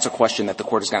that's a question that the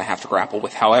Court is going to have to grapple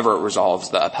with. However it resolves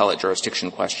the appellate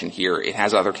jurisdiction question here, it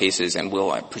has other cases and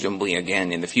will presumably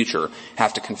again in the future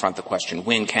have to confront the question,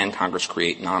 when can Congress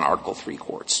create non-Article III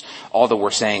courts? All that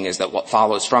we're saying is that what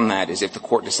follows from that is if the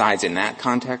Court decides in that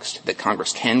context that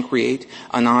Congress can create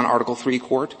a non-Article III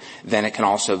court, then it can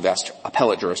also vest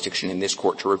appellate jurisdiction in this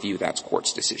Court to review that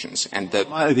Court's decisions. And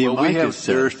we have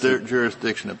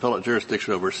jurisdiction, appellate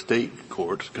jurisdiction over state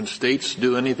courts. Can states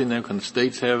do anything now? Can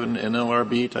states have an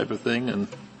NLRB type of thing? And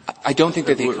I don't think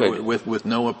that they could. With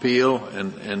no appeal,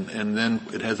 and then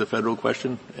it has a federal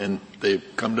question, and they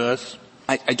come to us?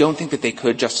 I don't think that they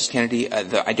could, Justice Kennedy.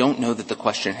 I don't know that the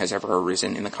question has ever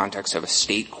arisen in the context of a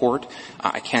state court.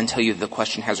 I can tell you that the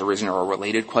question has arisen, or a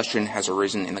related question has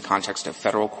arisen in the context of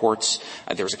federal courts.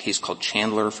 There was a case called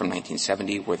Chandler from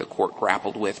 1970 where the Court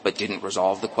grappled with but didn't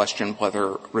resolve the question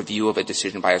whether review of a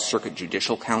decision by a circuit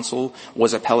judicial council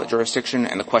was appellate jurisdiction.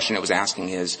 And the question it was asking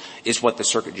is what the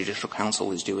circuit judicial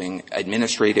council is doing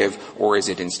administrative or is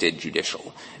it instead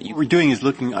judicial? What we're doing is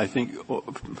looking, I think,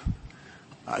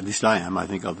 at least I am, I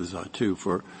think others are too,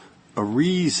 for a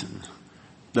reason.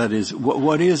 That is,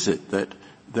 what is it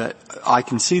that I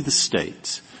can see the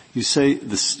states. You say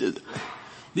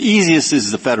The easiest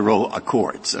is the federal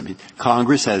courts. I mean,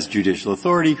 Congress has judicial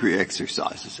authority,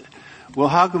 exercises it. Well,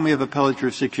 how can we have appellate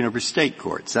jurisdiction over state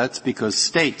courts? That's because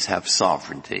states have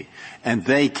sovereignty, and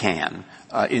they can,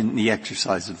 in the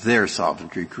exercise of their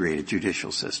sovereignty, create a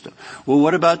judicial system. Well,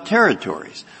 what about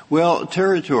territories? Well,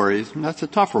 territories, that's a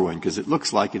tougher one because it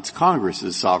looks like it's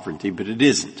Congress's sovereignty, but it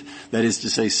isn't. That is to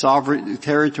say,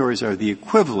 territories are the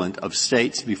equivalent of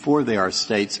states before they are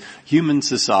states. Human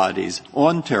societies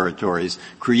on territories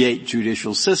create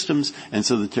judicial systems, and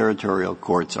so the territorial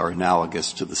courts are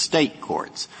analogous to the state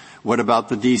courts. What about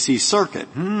the D.C. Circuit?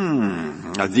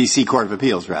 D.C. Court of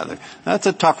Appeals, rather. That's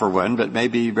a tougher one, but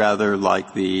maybe rather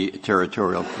like the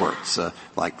territorial courts,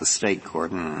 like the state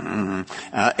court. Now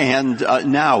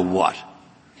what?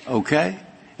 Okay?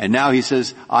 And now he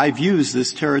says, I've used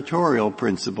this territorial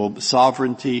principle,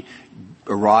 sovereignty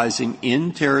arising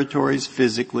in territories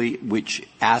physically, which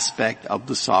aspect of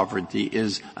the sovereignty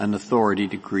is an authority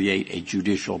to create a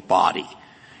judicial body,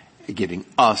 giving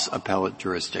us appellate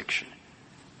jurisdiction.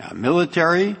 Now,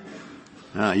 military,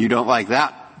 you don't like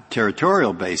that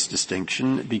territorial-based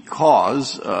distinction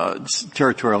because,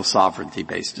 territorial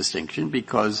sovereignty-based distinction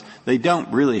because they don't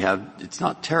really have, it's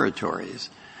not territories.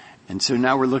 And so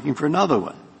now we're looking for another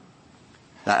one.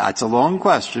 That's a long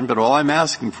question, but all I'm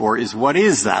asking for is what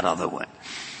is that other one?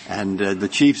 And the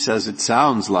Chief says it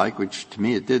sounds like, which to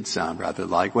me it did sound rather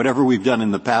like, whatever we've done in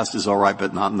the past is all right,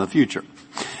 but not in the future.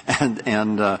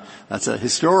 And that's a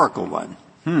historical one.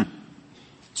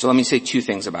 So let me say two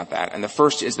things about that. And the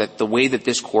first is that the way that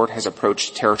this court has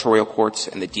approached territorial courts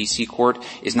and the D.C. court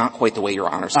is not quite the way Your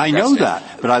Honor suggested. I know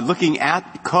that, but I'm looking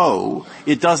at Coe.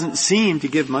 It doesn't seem to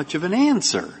give much of an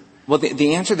answer. Well,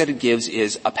 the answer that it gives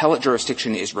is appellate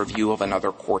jurisdiction is review of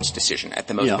another court's decision at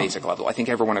the most basic level. I think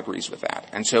everyone agrees with that.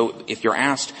 And so if you're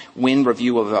asked when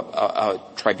review of a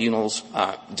tribunal's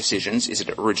decisions, is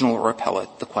it original or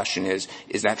appellate, the question is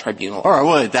that tribunal? All right,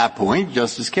 well, at that point,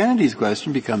 Justice Kennedy's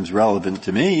question becomes relevant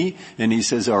to me, and he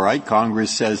says, all right,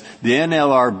 Congress says the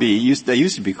NLRB, they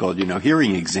used to be called,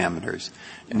 hearing examiners.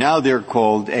 Now they're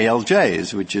called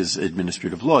ALJs, which is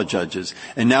administrative law judges.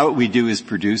 And now what we do is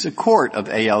produce a court of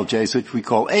ALJs, which we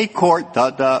call a court,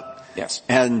 Yes.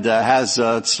 And has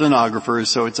stenographers,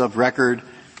 so it's of record,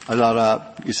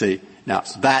 you see. Now,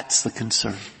 that's the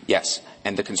concern. Yes.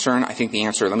 And the concern, I think the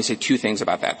answer, let me say two things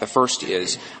about that. The first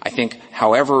is, I think,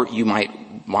 however you might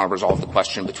want to resolve the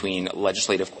question between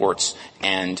legislative courts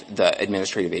and the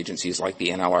administrative agencies like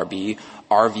the NLRB,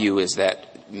 our view is that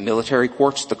military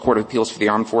courts, the Court of Appeals for the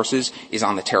Armed Forces, is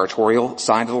on the territorial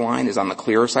side of the line, is on the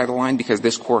clearer side of the line, because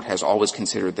this court has always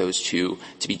considered those two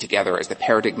to be together as the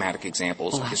paradigmatic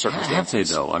examples of the circumstances. Have they,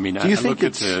 though? I mean, do you think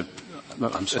I'm sorry.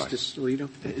 Justice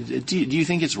Alito? Do you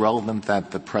think it's relevant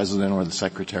that the President or the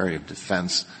Secretary of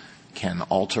Defense can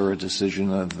alter a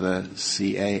decision of the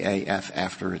CAAF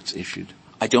after it's issued?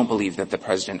 I don't believe that the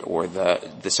President or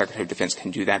the Secretary of Defense can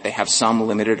do that. They have some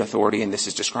limited authority, and this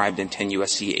is described in 10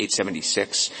 U.S.C.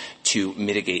 876 to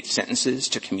mitigate sentences,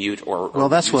 to commute or well,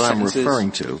 that's what sentences. I'm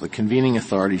referring to. The convening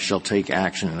authority shall take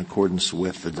action in accordance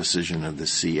with the decision of the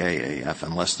CAAF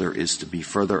unless there is to be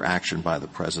further action by the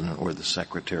President or the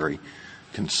Secretary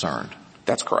concerned.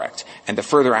 That's correct. And the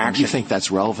further action... Do you think that's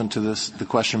relevant to the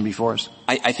question before us?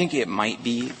 I think it might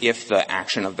be if the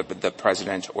action of the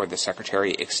President or the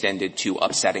Secretary extended to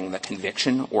upsetting the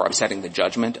conviction or upsetting the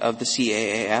judgment of the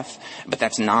CAAF, but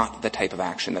that's not the type of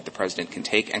action that the President can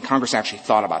take, and Congress actually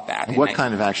thought about that. And what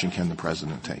kind of action can the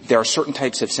President take? There are certain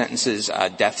types of sentences,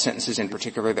 death sentences in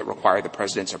particular, that require the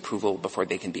President's approval before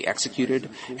they can be executed,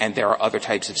 and there are other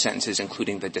types of sentences,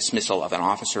 including the dismissal of an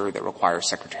officer, that require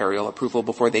secretarial approval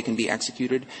before they can be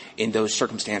executed. In those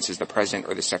circumstances, the President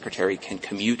or the Secretary can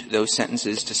commute those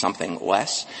sentences to something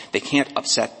less. They can't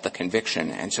upset the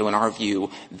conviction. And so in our view,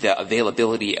 the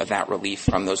availability of that relief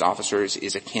from those officers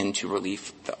is akin to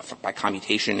relief by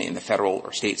commutation in the federal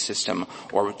or state system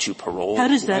or to parole. How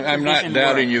does that I'm not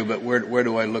doubting you, but where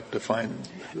do I look to find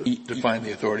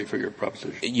the authority for your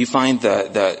proposition? You find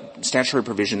the statutory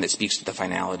provision that speaks to the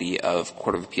finality of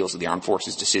Court of Appeals of the Armed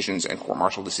Forces decisions and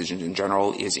court-martial decisions in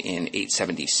general is in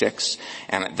 876.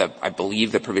 And I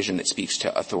believe the provision that speaks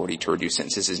to authority to reduce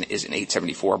sentences is in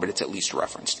 874, but it's at least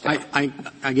referenced there.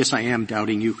 I guess I am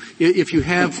doubting you. If you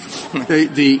have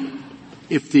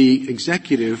if the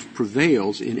executive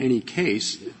prevails in any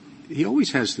case, he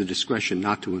always has the discretion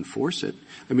not to enforce it.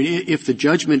 I mean, if the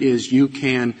judgment is you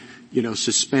can,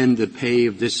 suspend the pay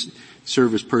of this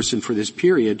service person for this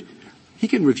period, he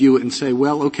can review it and say,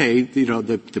 well, okay,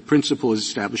 the principle is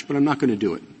established, but I'm not going to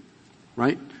do it.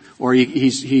 Right? Or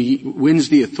he wins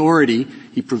the authority,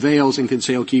 he prevails and can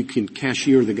say, okay, you can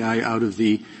cashier the guy out of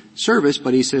the service,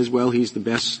 but he says, well, he's the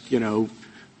best,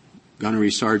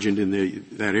 gunnery sergeant in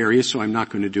that area, so I'm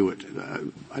not going to do it.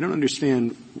 I don't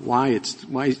understand why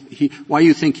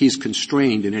you think he's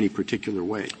constrained in any particular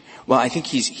way. Well, I think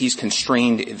he's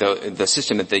constrained. The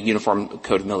system that the Uniform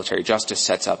Code of Military Justice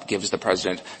sets up gives the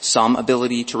president some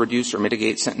ability to reduce or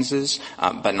mitigate sentences,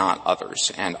 but not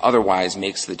others, and otherwise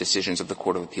makes the decisions of the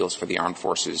Court of Appeals for the Armed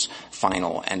Forces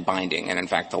final and binding. And in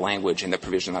fact, the language in the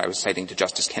provision that I was citing to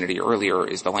Justice Kennedy earlier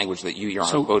is the language that you, Your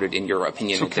Honor, quoted in your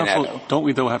opinion in Donato. Don't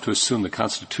we, though, have to assume the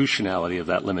constitutionality of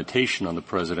that limitation on the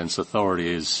president's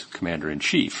authority as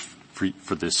commander-in-chief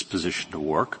for this position to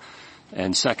work?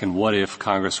 And second, what if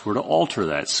Congress were to alter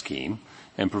that scheme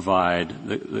and provide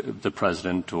the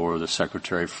president or the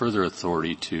secretary further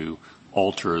authority to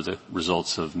alter the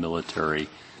results of military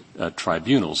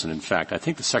tribunals? And in fact, I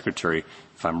think the secretary,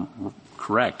 if I'm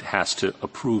correct, has to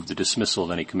approve the dismissal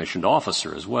of any commissioned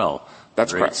officer as well.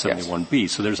 That's correct. 71B.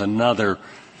 Yes. So there's another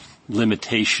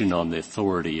limitation on the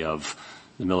authority of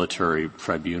the military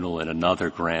tribunal and another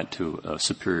grant to a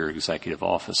superior executive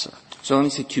officer. So let me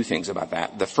say two things about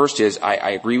that. The first is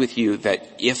I agree with you that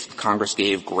if Congress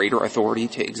gave greater authority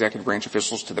to executive branch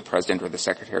officials, to the president or the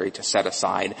secretary, to set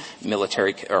aside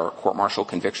military or court-martial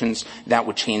convictions, that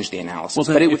would change the analysis.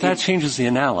 Well, then, if that changes the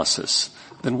analysis,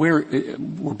 then we're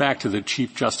back to the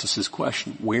Chief Justice's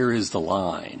question. Where is the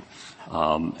line?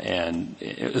 And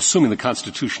assuming the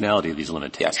constitutionality of these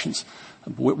limitations, yes.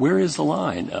 Where is the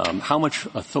line? How much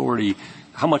authority,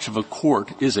 how much of a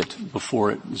court is it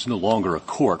before it is no longer a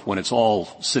court when it's all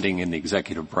sitting in the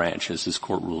executive branch, as this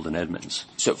court ruled in Edmonds?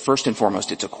 So first and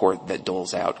foremost, it's a court that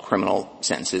doles out criminal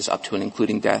sentences up to and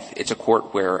including death. It's a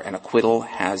court where an acquittal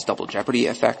has double jeopardy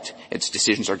effect. Its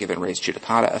decisions are given res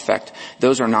judicata effect.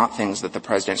 Those are not things that the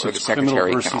president or the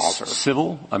secretary can alter.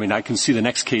 Civil? I mean, I can see the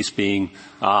next case being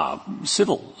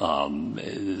civil.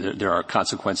 There are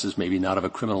consequences, maybe not of a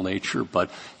criminal nature, but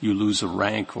you lose a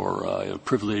rank or a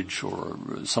privilege or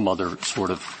some other sort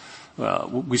of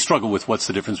we struggle with what's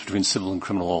the difference between civil and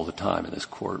criminal all the time in this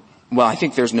court. Well, I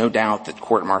think there's no doubt that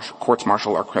courts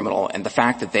martial are criminal, and the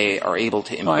fact that they are able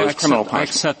to impose criminal punishment. I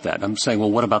accept that. I'm saying,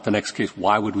 well, what about the next case?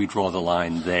 Why would we draw the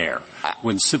line there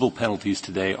when civil penalties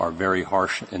today are very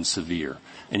harsh and severe?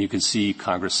 And you can see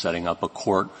Congress setting up a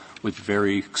court with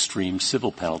very extreme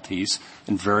civil penalties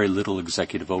and very little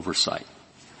executive oversight.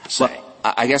 Well,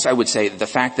 I guess I would say the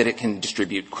fact that it can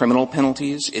distribute criminal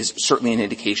penalties is certainly an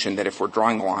indication that if we're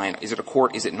drawing the line, is it a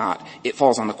court, is it not, it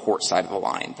falls on the court side of the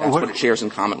line. That's what it shares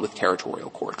in common with territorial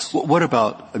courts. What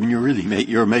about, I mean,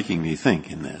 you're making me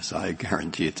think in this. I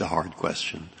guarantee it's a hard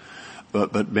question.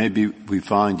 But maybe we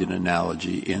find an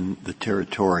analogy in the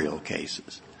territorial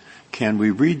cases. Can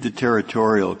we read the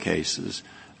territorial cases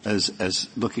as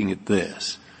looking at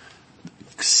this?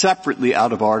 Separately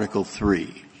out of Article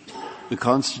 3, the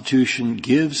Constitution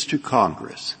gives to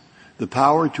Congress the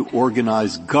power to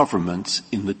organize governments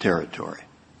in the territory.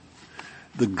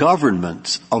 The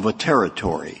governments of a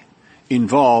territory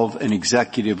involve an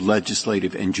executive,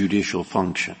 legislative, and judicial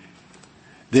function.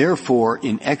 Therefore,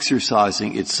 in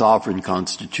exercising its sovereign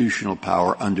constitutional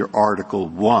power under Article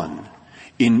 1,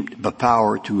 in the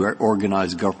power to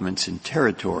organize governments in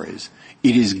territories,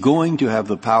 it is going to have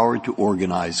the power to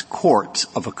organize courts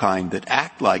of a kind that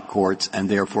act like courts and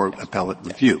therefore appellate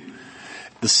review.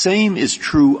 The same is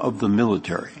true of the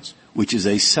military, which is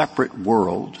a separate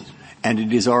world, and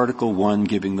it is Article 1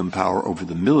 giving them power over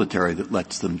the military that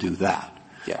lets them do that.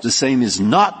 Yes. The same is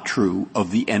not true of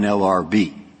the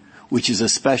NLRB, which is a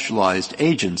specialized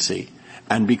agency,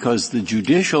 and because the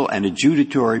judicial and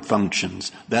adjudicatory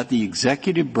functions that the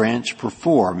executive branch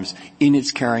performs in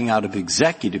its carrying out of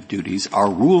executive duties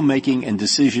are rule-making and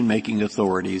decision-making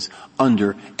authorities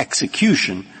under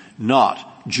execution,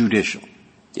 not judicial.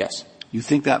 Yes. You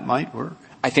think that might work?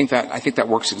 I think that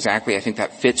works exactly. I think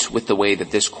that fits with the way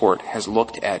that this court has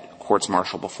looked at courts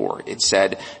martial before. It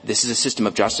said this is a system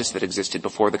of justice that existed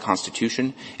before the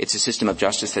Constitution. It's a system of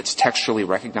justice that's textually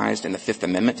recognized in the Fifth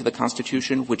Amendment to the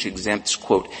Constitution, which exempts,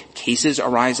 quote, cases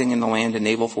arising in the land and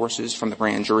naval forces from the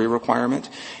grand jury requirement.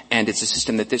 And it's a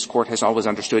system that this court has always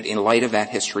understood in light of that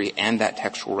history and that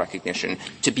textual recognition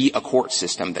to be a court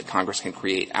system that Congress can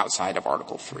create outside of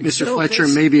Article 3. Mr. Fletcher,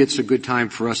 maybe it's a good time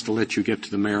for us to let you get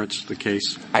to the merits of the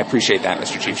case. I appreciate that,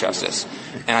 Mr. Chief Justice.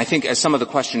 And I think as some of the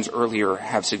questions earlier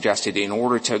have suggested, in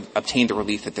order to obtain the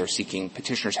relief that they're seeking,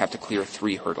 petitioners have to clear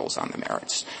 3 hurdles on the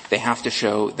merits. They have to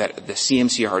show that the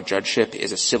CMCR judgeship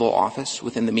is a civil office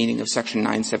within the meaning of Section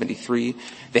 973.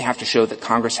 They have to show that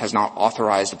Congress has not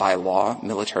authorized by law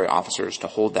military officers to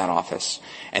hold that office.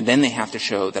 And then they have to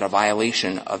show that a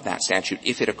violation of that statute,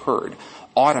 if it occurred,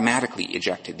 automatically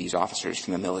ejected these officers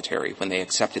from the military when they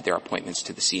accepted their appointments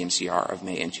to the CMCR of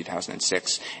May in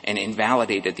 2006 and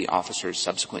invalidated the officers'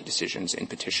 subsequent decisions in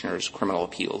Petitioner's criminal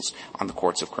appeals on the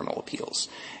courts of criminal appeals.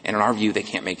 And in our view, they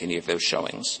can't make any of those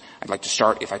showings. I'd like to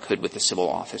start, if I could, with the civil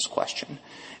office question.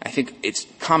 I think it's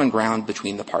common ground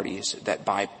between the parties that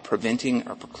by preventing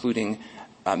or precluding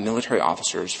military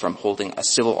officers from holding a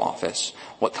civil office,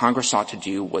 what Congress sought to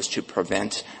do was to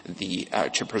prevent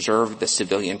to preserve the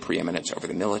civilian preeminence over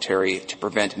the military, to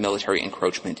prevent military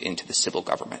encroachment into the civil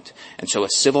government. And so a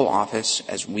civil office,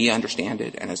 as we understand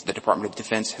it, and as the Department of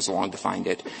Defense has long defined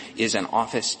it, is an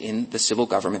office in the civil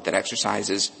government that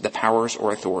exercises the powers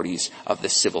or authorities of the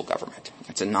civil government.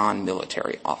 It's a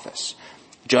non-military office.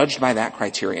 Judged by that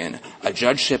criterion, a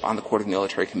judgeship on the Court of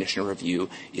Military Commission Review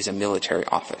is a military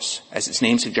office. As its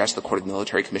name suggests, the Court of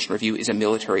Military Commission Review is a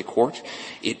military court.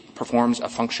 It performs a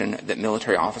function that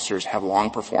military officers have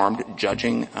long performed,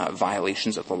 judging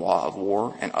violations of the law of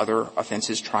war and other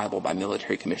offenses triable by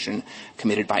military commission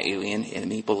committed by alien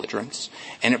enemy belligerents.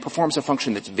 And it performs a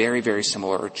function that's very, very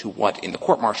similar to what in the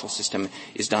court-martial system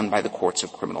is done by the courts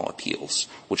of criminal appeals,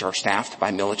 which are staffed by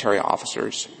military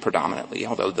officers predominantly,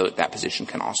 although that position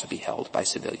can also be held by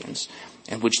civilians,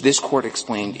 and which this court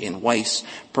explained in Weiss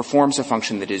performs a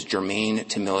function that is germane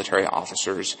to military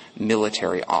officers'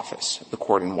 military office. The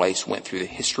court in Weiss went through the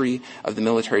history of the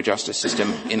military justice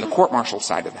system in the court-martial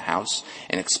side of the House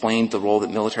and explained the role that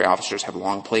military officers have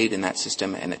long played in that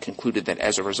system, and it concluded that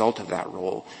as a result of that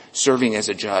role, serving as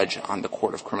a judge on the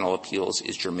Court of Criminal Appeals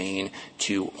is germane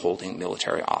to holding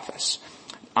military office.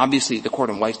 Obviously, the court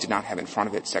in Weiss did not have in front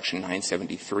of it Section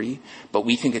 973, but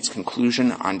we think its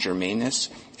conclusion on germaneness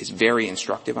is very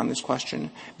instructive on this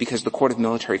question because the Court of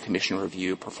Military Commission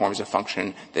Review performs a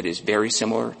function that is very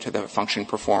similar to the function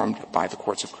performed by the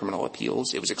courts of criminal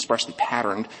appeals. It was expressly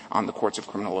patterned on the courts of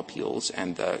criminal appeals,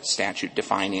 and the statute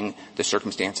defining the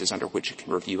circumstances under which it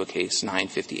can review a case,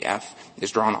 950F,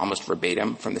 is drawn almost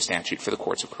verbatim from the statute for the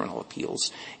courts of criminal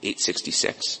appeals,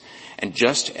 866. And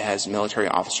just as military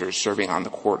officers serving on the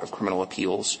Court of Criminal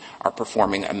Appeals are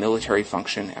performing a military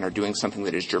function and are doing something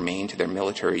that is germane to their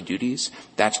military duties,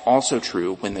 that's also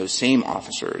true when those same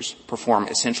officers perform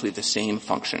essentially the same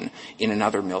function in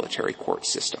another military court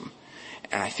system.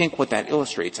 And I think what that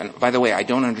illustrates, and by the way, I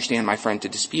don't understand my friend to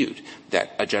dispute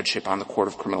that a judgeship on the Court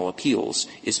of Criminal Appeals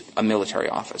is a military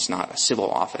office, not a civil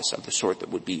office of the sort that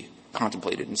would be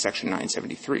contemplated in Section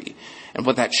 973. And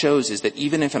what that shows is that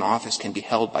even if an office can be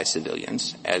held by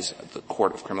civilians, as the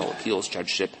Court of Criminal Appeals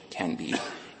judgeship can be,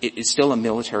 it is still a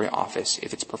military office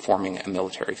if it's performing a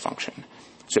military function.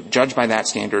 So judged by that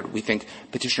standard, we think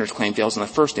Petitioner's claim fails in the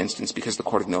first instance because the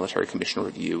Court of Military Commission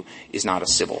Review is not a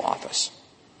civil office.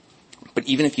 But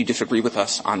even if you disagree with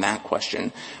us on that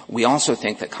question, we also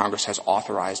think that Congress has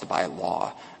authorized by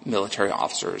law military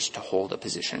officers to hold a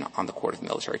position on the Court of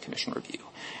Military Commission Review.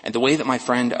 And the way that my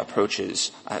friend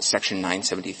approaches Section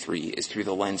 973 is through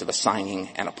the lens of assigning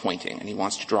and appointing, and he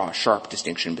wants to draw a sharp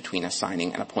distinction between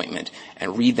assigning and appointment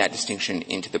and read that distinction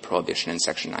into the prohibition in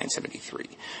Section 973.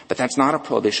 But that's not a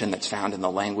prohibition that's found in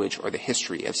the language or the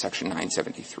history of Section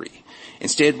 973.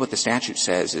 Instead, what the statute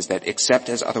says is that except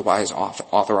as otherwise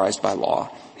authorized by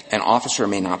law, an officer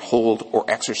may not hold or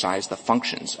exercise the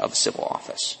functions of a civil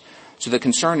office. So the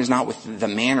concern is not with the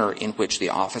manner in which the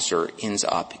officer ends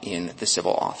up in the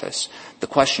civil office. The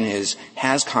question is,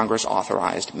 has Congress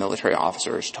authorized military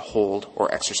officers to hold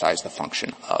or exercise the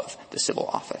function of the civil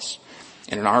office?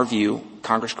 And in our view,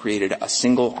 Congress created a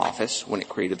single office when it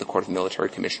created the Court of Military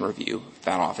Commission Review.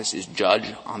 That office is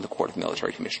judge on the Court of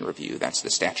Military Commission Review. That's the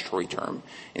statutory term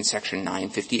in Section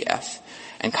 950F.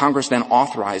 And Congress then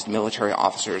authorized military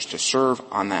officers to serve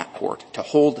on that court, to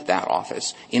hold that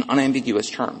office in unambiguous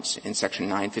terms in Section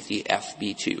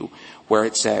 950FB2, where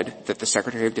it said that the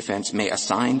Secretary of Defense may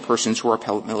assign persons who are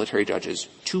appellate military judges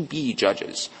to be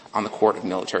judges on the Court of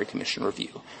Military Commission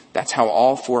Review. That's how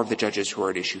all four of the judges who are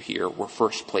at issue here were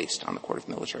first placed on the Court of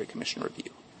Military Commission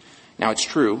Review. Now, it's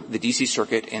true, the D.C.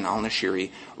 Circuit in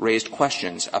al-Nashiri raised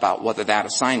questions about whether that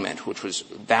assignment, which was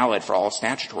valid for all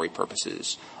statutory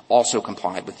purposes, also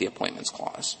complied with the Appointments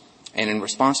Clause. And in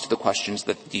response to the questions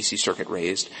that the D.C. Circuit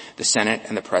raised, the Senate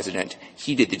and the President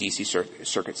heeded the D.C.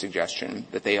 Circuit suggestion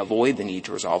that they avoid the need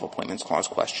to resolve Appointments Clause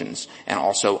questions and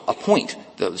also appoint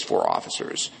those four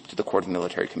officers to the Court of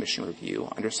Military Commission Review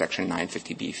under Section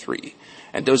 950B3.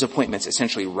 And those appointments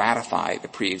essentially ratify the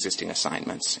pre-existing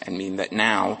assignments and mean that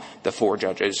now the four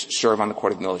judges serve on the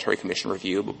Court of Military Commission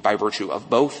Review by virtue of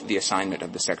both the assignment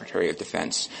of the Secretary of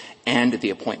Defense and the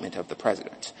appointment of the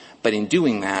President. But in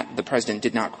doing that, the President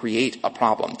did not create create a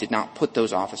problem, did not put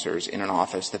those officers in an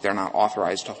office that they're not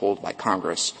authorized to hold by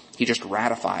Congress. He just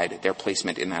ratified their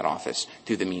placement in that office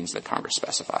through the means that Congress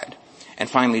specified. And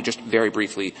finally, just very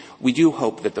briefly, we do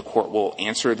hope that the Court will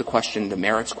answer the question, the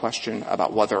merits question,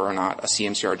 about whether or not a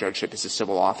CMCR judgeship is a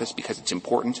civil office, because it's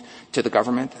important to the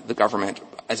government. The government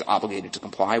is obligated to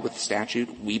comply with the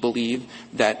statute. We believe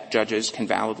that judges can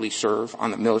validly serve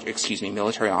on the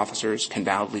military officers can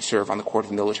validly serve on the Court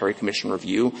of Military Commission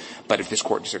Review. But if this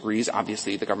Court disagrees,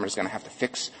 obviously the government is going to have to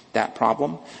fix that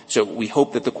problem. So we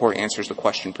hope that the Court answers the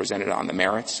question presented on the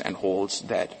merits and holds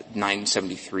that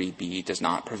 973B does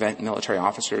not prevent military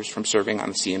officers from serving on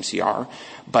the CMCR.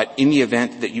 But in the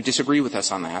event that you disagree with us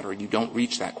on that or you don't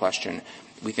reach that question,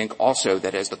 we think also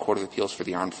that as the Court of Appeals for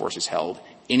the Armed Forces held,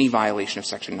 any violation of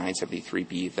Section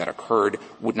 973B that occurred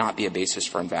would not be a basis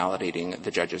for invalidating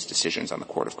the judge's decisions on the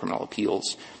Court of Criminal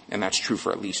Appeals. And that's true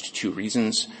for at least two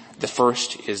reasons. The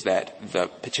first is that the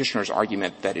petitioner's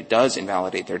argument that it does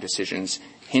invalidate their decisions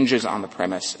hinges on the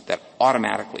premise that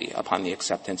automatically, upon the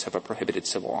acceptance of a prohibited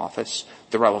civil office,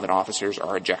 the relevant officers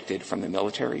are ejected from the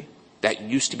military. That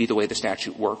used to be the way the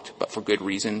statute worked, but for good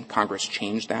reason, Congress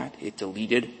changed that. It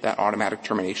deleted that automatic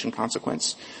termination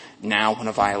consequence. Now, when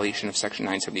a violation of Section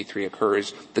 973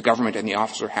 occurs, the government and the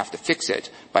officer have to fix it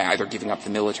by either giving up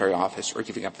the military office or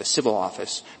giving up the civil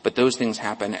office. But those things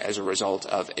happen as a result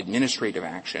of administrative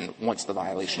action once the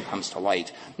violation comes to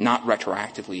light, not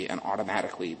retroactively and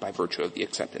automatically by virtue of the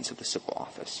acceptance of the civil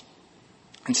office.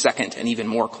 And second, and even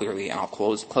more clearly, and I'll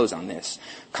close on this,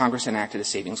 Congress enacted a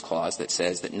savings clause that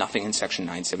says that nothing in Section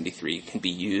 973 can be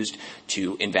used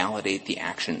to invalidate the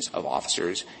actions of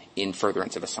officers in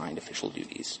furtherance of assigned official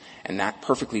duties. And that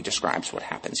perfectly describes what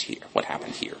happened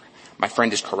here. My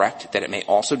friend is correct that it may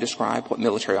also describe what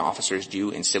military officers do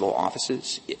in civil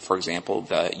offices. For example,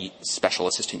 the special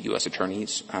assistant U.S.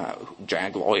 attorneys,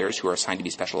 JAG lawyers who are assigned to be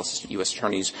special assistant U.S.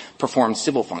 attorneys, perform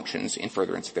civil functions in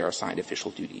furtherance of their assigned official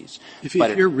duties. If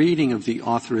your reading of the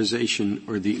authorization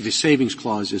or the savings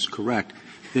clause is correct,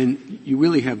 then you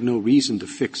really have no reason to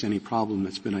fix any problem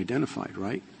that's been identified,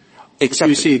 right? Except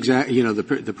you see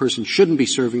the person shouldn't be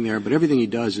serving there, but everything he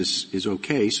does is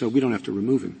okay, so we don't have to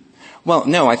remove him. Well,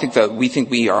 no, I think we think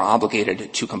we are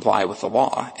obligated to comply with the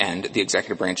law, and the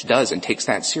executive branch does and takes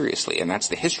that seriously. And that's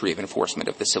the history of enforcement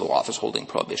of the civil office holding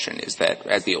prohibition, is that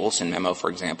as the Olson memo,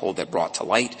 for example, that brought to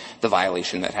light the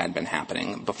violation that had been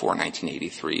happening before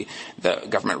 1983, the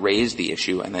government raised the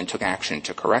issue and then took action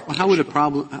to correct the issue.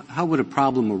 How would a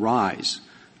problem arise,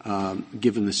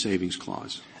 given the savings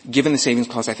clause? Given the savings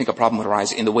clause, I think a problem would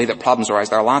arise in the way that problems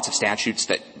arise. There are lots of statutes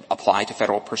that apply to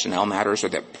federal personnel matters or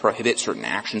that prohibit certain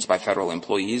actions by federal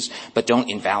employees, but don't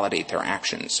invalidate their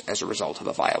actions as a result of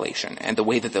a violation. And the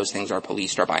way that those things are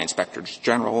policed are by inspectors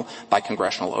general, by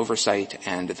congressional oversight,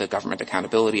 and the Government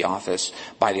Accountability Office,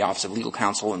 by the Office of Legal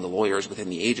Counsel and the lawyers within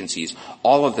the agencies.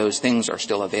 All of those things are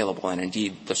still available, and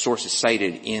indeed the sources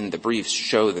cited in the briefs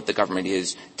show that the government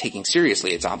is taking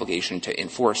seriously its obligation to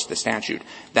enforce the statute.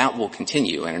 That will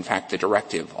continue. And in fact, the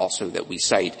directive also that we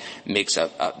cite makes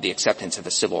the acceptance of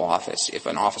a civil office. If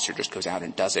an officer just goes out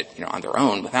and does it, on their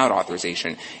own without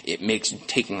authorization, it makes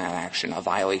taking that action a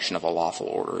violation of a lawful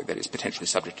order that is potentially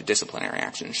subject to disciplinary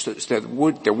action. So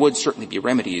there would certainly be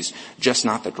remedies, just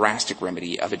not the drastic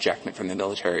remedy of ejectment from the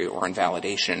military or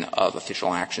invalidation of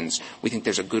official actions. We think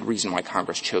there's a good reason why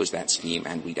Congress chose that scheme,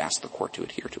 and we'd ask the Court to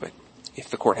adhere to it. If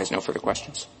the Court has no further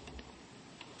questions.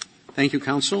 Thank you,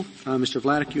 counsel. Mr.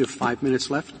 Vladeck, you have 5 minutes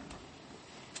left.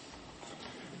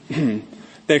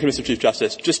 Thank you, Mr. Chief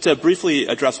Justice. Just to briefly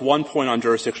address one point on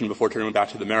jurisdiction before turning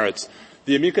back to the merits,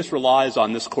 the amicus relies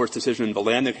on this Court's decision in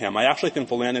Vallandigham. I actually think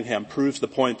Vallandigham proves the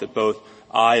point that both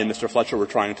I and Mr. Fletcher were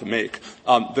trying to make.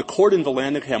 The Court in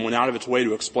Vallandigham went out of its way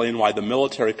to explain why the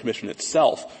military commission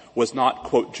itself was not,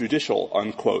 quote, judicial,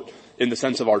 unquote, in the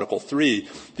sense of Article 3.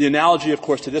 The analogy, of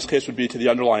course, to this case would be to the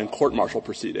underlying court-martial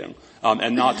proceeding,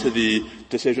 and not to the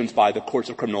decisions by the courts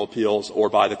of criminal appeals or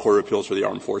by the Court of Appeals for the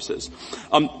Armed Forces.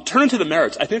 Turning to the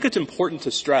merits, I think it's important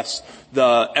to stress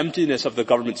the emptiness of the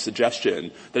government's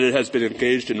suggestion that it has been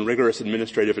engaged in rigorous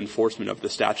administrative enforcement of the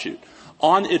statute.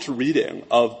 On its reading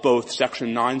of both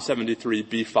Section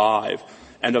 973B5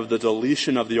 and of the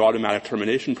deletion of the automatic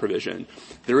termination provision,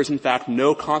 there is in fact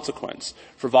no consequence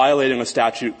for violating a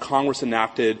statute Congress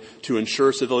enacted to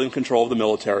ensure civilian control of the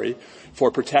military, for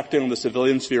protecting the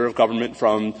civilian sphere of government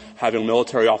from having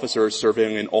military officers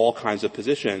serving in all kinds of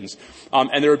positions.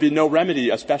 And there would be no remedy,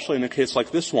 especially in a case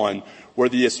like this one, where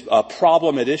the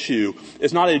problem at issue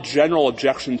is not a general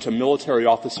objection to military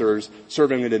officers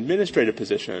serving in administrative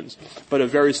positions, but a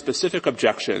very specific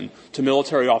objection to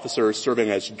military officers serving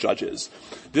as judges.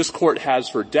 This court has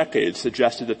for decades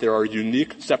suggested that there are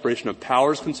unique separation of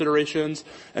powers considerations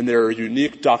and there are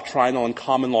unique doctrinal and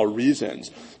common law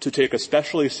reasons to take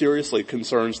especially seriously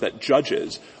concerns that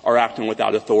judges are acting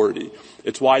without authority.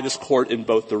 It's why this court in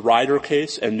both the Ryder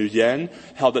case and Nguyen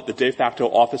held that the de facto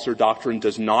officer doctrine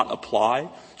does not apply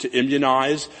to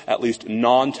immunize at least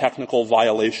non-technical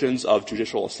violations of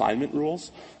judicial assignment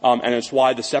rules. And it's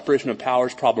why the separation of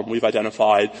powers problem we've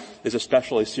identified is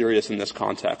especially serious in this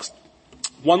context.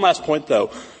 One last point,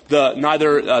 though.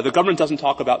 The government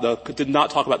did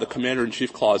not talk about the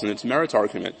Commander-in-Chief clause in its merits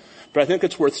argument, but I think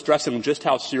it's worth stressing just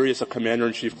how serious a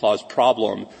Commander-in-Chief clause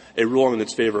problem a ruling in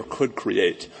its favor could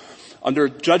create. Under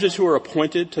judges who are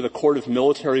appointed to the Court of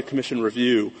Military Commission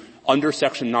Review under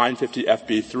Section 950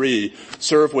 FB3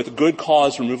 serve with good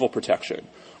cause removal protection.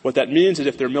 What that means is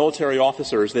if they're military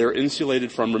officers, they are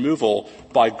insulated from removal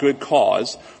by good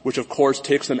cause, which of course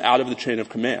takes them out of the chain of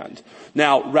command.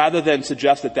 Now, rather than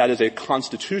suggest that that is a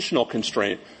constitutional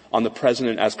constraint on the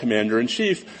President as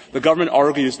Commander-in-Chief, the government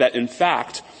argues that, in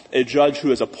fact, a judge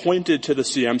who is appointed to the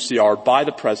CMCR by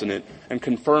the President and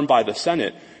confirmed by the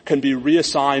Senate can be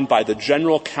reassigned by the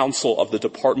General Counsel of the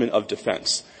Department of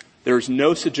Defense. There is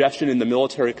no suggestion in the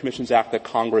Military Commissions Act that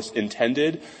Congress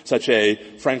intended such a,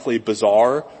 frankly,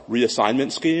 bizarre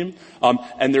reassignment scheme,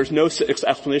 and there's no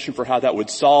explanation for how that would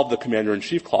solve the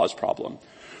Commander-in-Chief clause problem.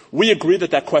 We agree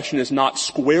that that question is not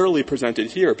squarely presented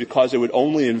here because it would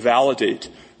only invalidate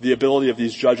the ability of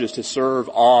these judges to serve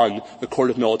on the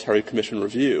Court of Military Commission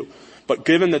Review. But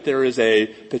given that there is a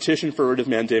petition for writ of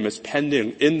mandamus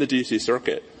pending in the D.C.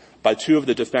 Circuit by two of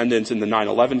the defendants in the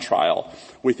 9/11 trial,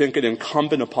 we think it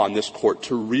incumbent upon this court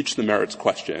to reach the merits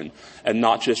question and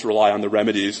not just rely on the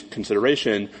remedies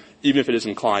consideration, even if it is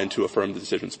inclined to affirm the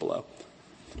decisions below.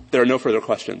 There are no further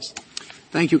questions.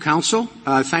 Thank you, counsel.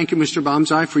 Thank you, Mr.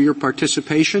 Dalmazzi, for your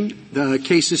participation. The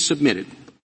case is submitted.